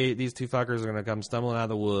like, hey, these 2 fuckers are going to come stumbling out of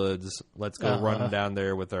the woods. Let's go run down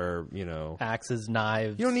there with our, axes,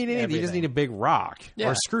 knives. You don't need anything. You just need a big rock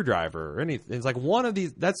or a screwdriver or anything. It's like one of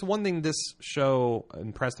these. That's one thing this show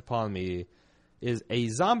impressed upon me is a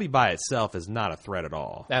zombie by itself is not a threat at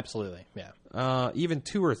all. Absolutely, yeah. Even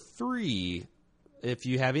 2 or 3, if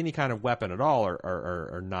you have any kind of weapon at all,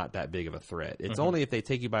 are not that big of a threat. It's only if they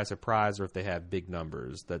take you by surprise or if they have big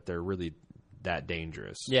numbers that they're really that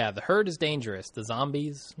dangerous. Yeah, the herd is dangerous. The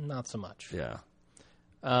zombies, not so much. Yeah.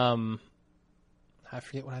 I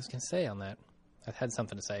forget what I was going to say on that. I had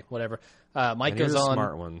something to say. Whatever. Mike goes on. On.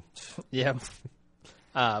 Smart one. Yeah.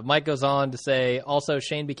 Mike goes on to say, also,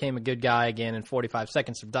 Shane became a good guy again in 45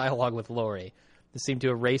 seconds of dialogue with Lori. This seemed to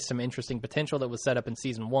erase some interesting potential that was set up in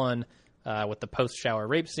season 1 with the post-shower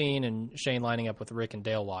rape scene and Shane lining up with Rick and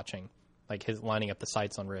Dale watching. Like his lining up the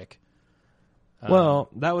sights on Rick. Well,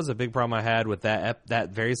 that was a big problem I had with that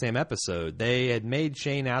very same episode. They had made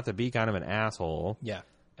Shane out to be kind of an asshole. Yeah.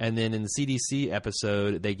 And then in the CDC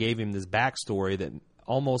episode, they gave him this backstory that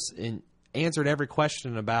almost answered every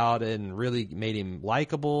question about it and really made him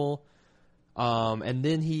likable. And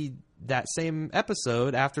then that same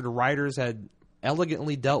episode, after the writers had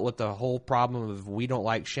elegantly dealt with the whole problem of we don't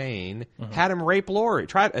like Shane, had him rape Lori,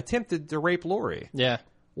 attempted to rape Lori. Yeah.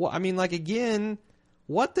 Well, I mean, again...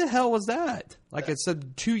 What the hell was that? Like it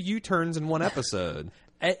said 2 U-turns in one episode.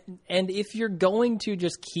 And if you're going to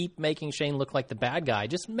just keep making Shane look like the bad guy,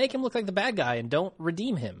 just make him look like the bad guy and don't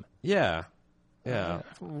redeem him. Yeah. Yeah.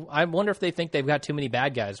 I wonder if they think they've got too many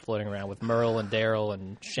bad guys floating around with Merle and Daryl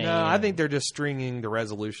and Shane. No, I think they're just stringing the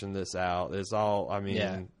resolution this out. It's all, I mean,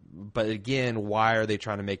 Yeah. But again, why are they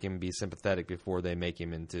trying to make him be sympathetic before they make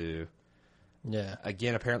him into... Yeah.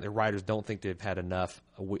 Again, apparently writers don't think they've had enough.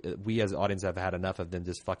 We as an audience have had enough of them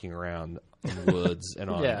just fucking around in the woods and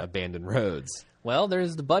on Yeah. abandoned roads. Well,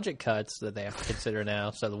 there's the budget cuts that they have to consider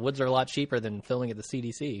now. So the woods are a lot cheaper than filming at the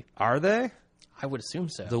CDC. Are they? I would assume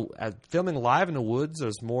so. Filming live in the woods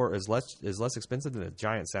is less expensive than a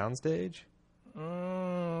giant soundstage?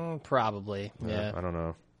 Probably. Yeah. I don't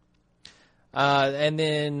know. And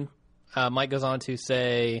then Mike goes on to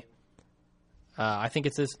say, I think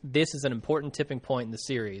it's this is an important tipping point in the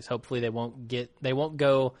series. Hopefully they won't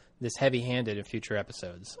go this heavy-handed in future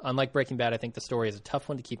episodes. Unlike Breaking Bad, I think the story is a tough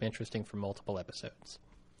one to keep interesting for multiple episodes.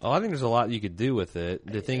 Oh, I think there's a lot you could do with it.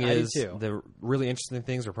 The thing I do is, too. the really interesting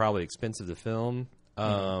things are probably expensive to film.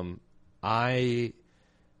 I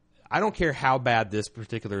don't care how bad this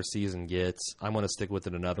particular season gets. I'm going to stick with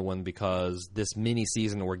it another one because this mini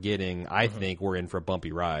season we're getting, I think we're in for a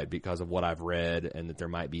bumpy ride because of what I've read and that there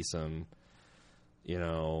might be some,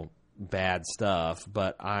 bad stuff.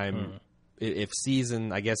 But if season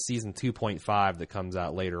 2.5 that comes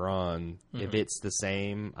out later on, if it's the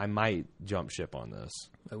same, I might jump ship on this.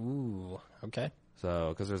 Ooh, okay. So,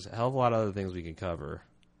 because there's a hell of a lot of other things we can cover.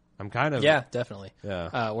 I'm kind of... Yeah, definitely.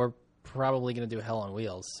 Yeah. We're probably going to do Hell on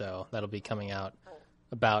Wheels, so that'll be coming out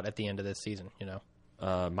about at the end of this season,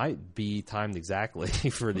 Might be timed exactly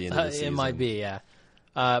for the end of the season. It might be, yeah.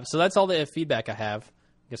 So that's all the feedback I have.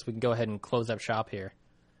 I guess we can go ahead and close up shop here.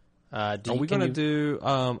 Are we going to do...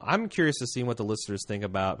 I'm curious to see what the listeners think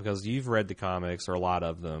about, because you've read the comics, or a lot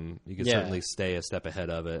of them. You can certainly stay a step ahead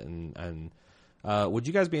of it. And would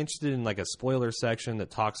you guys be interested in like a spoiler section that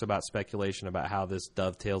talks about speculation about how this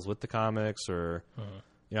dovetails with the comics? Or,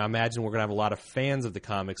 I imagine we're going to have a lot of fans of the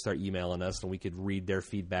comics start emailing us, and we could read their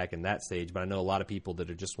feedback in that stage. But I know a lot of people that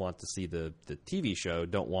just want to see the TV show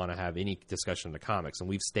don't want to have any discussion of the comics, and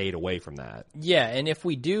we've stayed away from that. Yeah, and if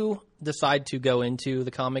we do decide to go into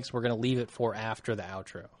the comics, we're going to leave it for after the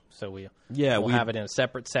outro. So we'll have it in a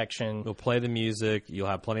separate section. We'll play the music. You'll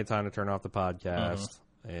have plenty of time to turn off the podcast.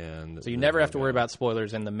 And So you never have to worry about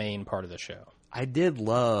spoilers in the main part of the show. I did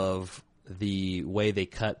love the way they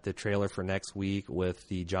cut the trailer for next week with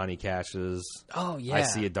the Johnny Cash's Oh, yeah. I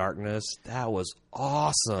See a Darkness. That was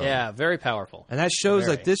awesome. Yeah, very powerful. And that shows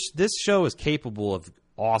Very. like this show is capable of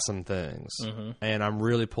awesome things. And I'm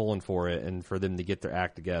really pulling for it and for them to get their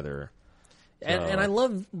act together. And I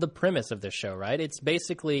love the premise of this show, right? It's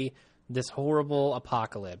basically this horrible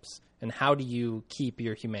apocalypse, and how do you keep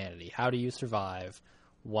your humanity? How do you survive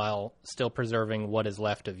while still preserving what is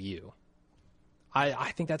left of you?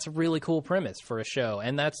 I think that's a really cool premise for a show,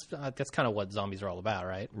 and that's kind of what zombies are all about,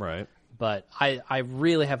 right? Right. But I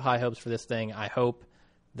really have high hopes for this thing. I hope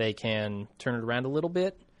they can turn it around a little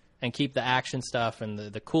bit and keep the action stuff and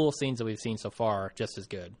the cool scenes that we've seen so far just as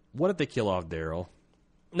good. What if they kill off Daryl?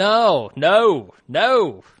 No.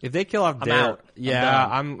 If they kill off I'm Daryl, out. yeah,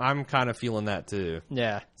 I'm I'm kind of feeling that too.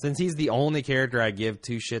 Yeah. Since he's the only character I give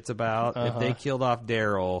two shits about, if they killed off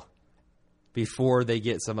Daryl before they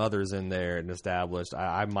get some others in there and established,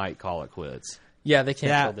 I might call it quits. Yeah, they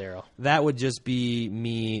can't kill Daryl. That would just be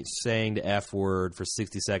me saying the F word for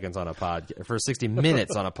 60 seconds on a podcast, for 60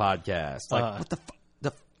 minutes on a podcast. Like, what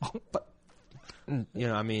the fuck?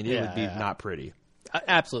 I mean, it would be not pretty.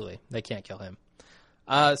 Absolutely. They can't kill him.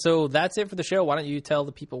 So that's it for the show. Why don't you tell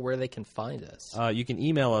the people where they can find us? You can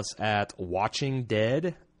email us at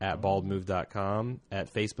watchingdead@baldmove.com,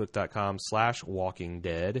 at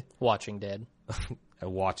facebook.com/walkingdead. Watching Dead.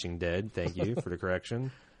 Watching Dead. Thank you for the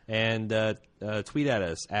correction. And tweet at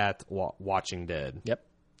us at Watching Dead. Yep.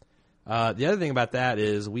 The other thing about that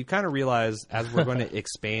is we've kind of realized as we're going to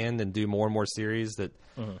expand and do more and more series that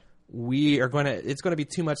it's going to be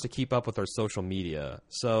too much to keep up with our social media.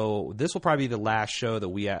 So this will probably be the last show that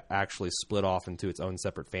we actually split off into its own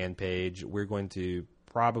separate fan page. We're going to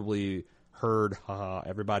probably herd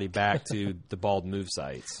everybody back to the Bald Move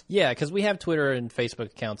sites. Yeah, because we have Twitter and Facebook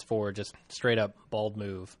accounts for just straight up Bald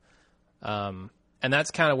Move. And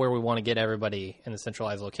that's kind of where we want to get everybody in the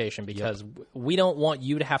centralized location, because we don't want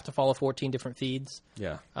you to have to follow 14 different feeds.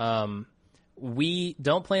 Yeah. We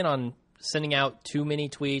don't plan on sending out too many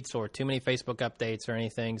tweets or too many Facebook updates or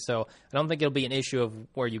anything, so I don't think it'll be an issue of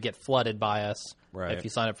where you get flooded by us if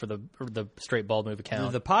you sign up for the straight Bald Move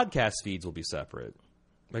account. The podcast feeds will be separate.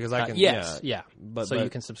 Because I can, yes, yeah. But you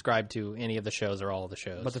can subscribe to any of the shows or all of the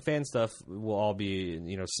shows. But the fan stuff will all be,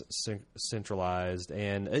 centralized,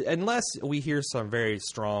 and unless we hear some very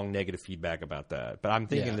strong negative feedback about that. But I'm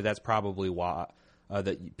thinking that that's probably why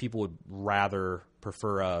that people would rather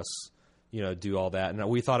prefer us, do all that. And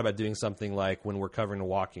we thought about doing something like when we're covering The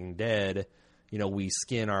Walking Dead. We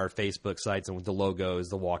skin our Facebook sites and the logo is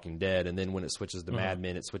The Walking Dead, and then when it switches to Mad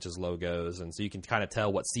Men, it switches logos, and so you can kind of tell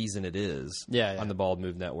what season it is on the Bald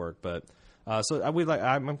Move Network. But I'm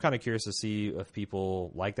kind of curious to see if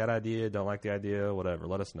people like that idea, don't like the idea, whatever.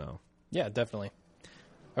 Let us know. Yeah, definitely.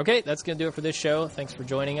 Okay, that's going to do it for this show. Thanks for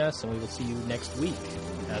joining us, and we will see you next week.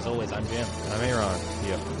 As always, I'm Jim. I'm Aaron. See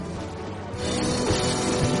ya.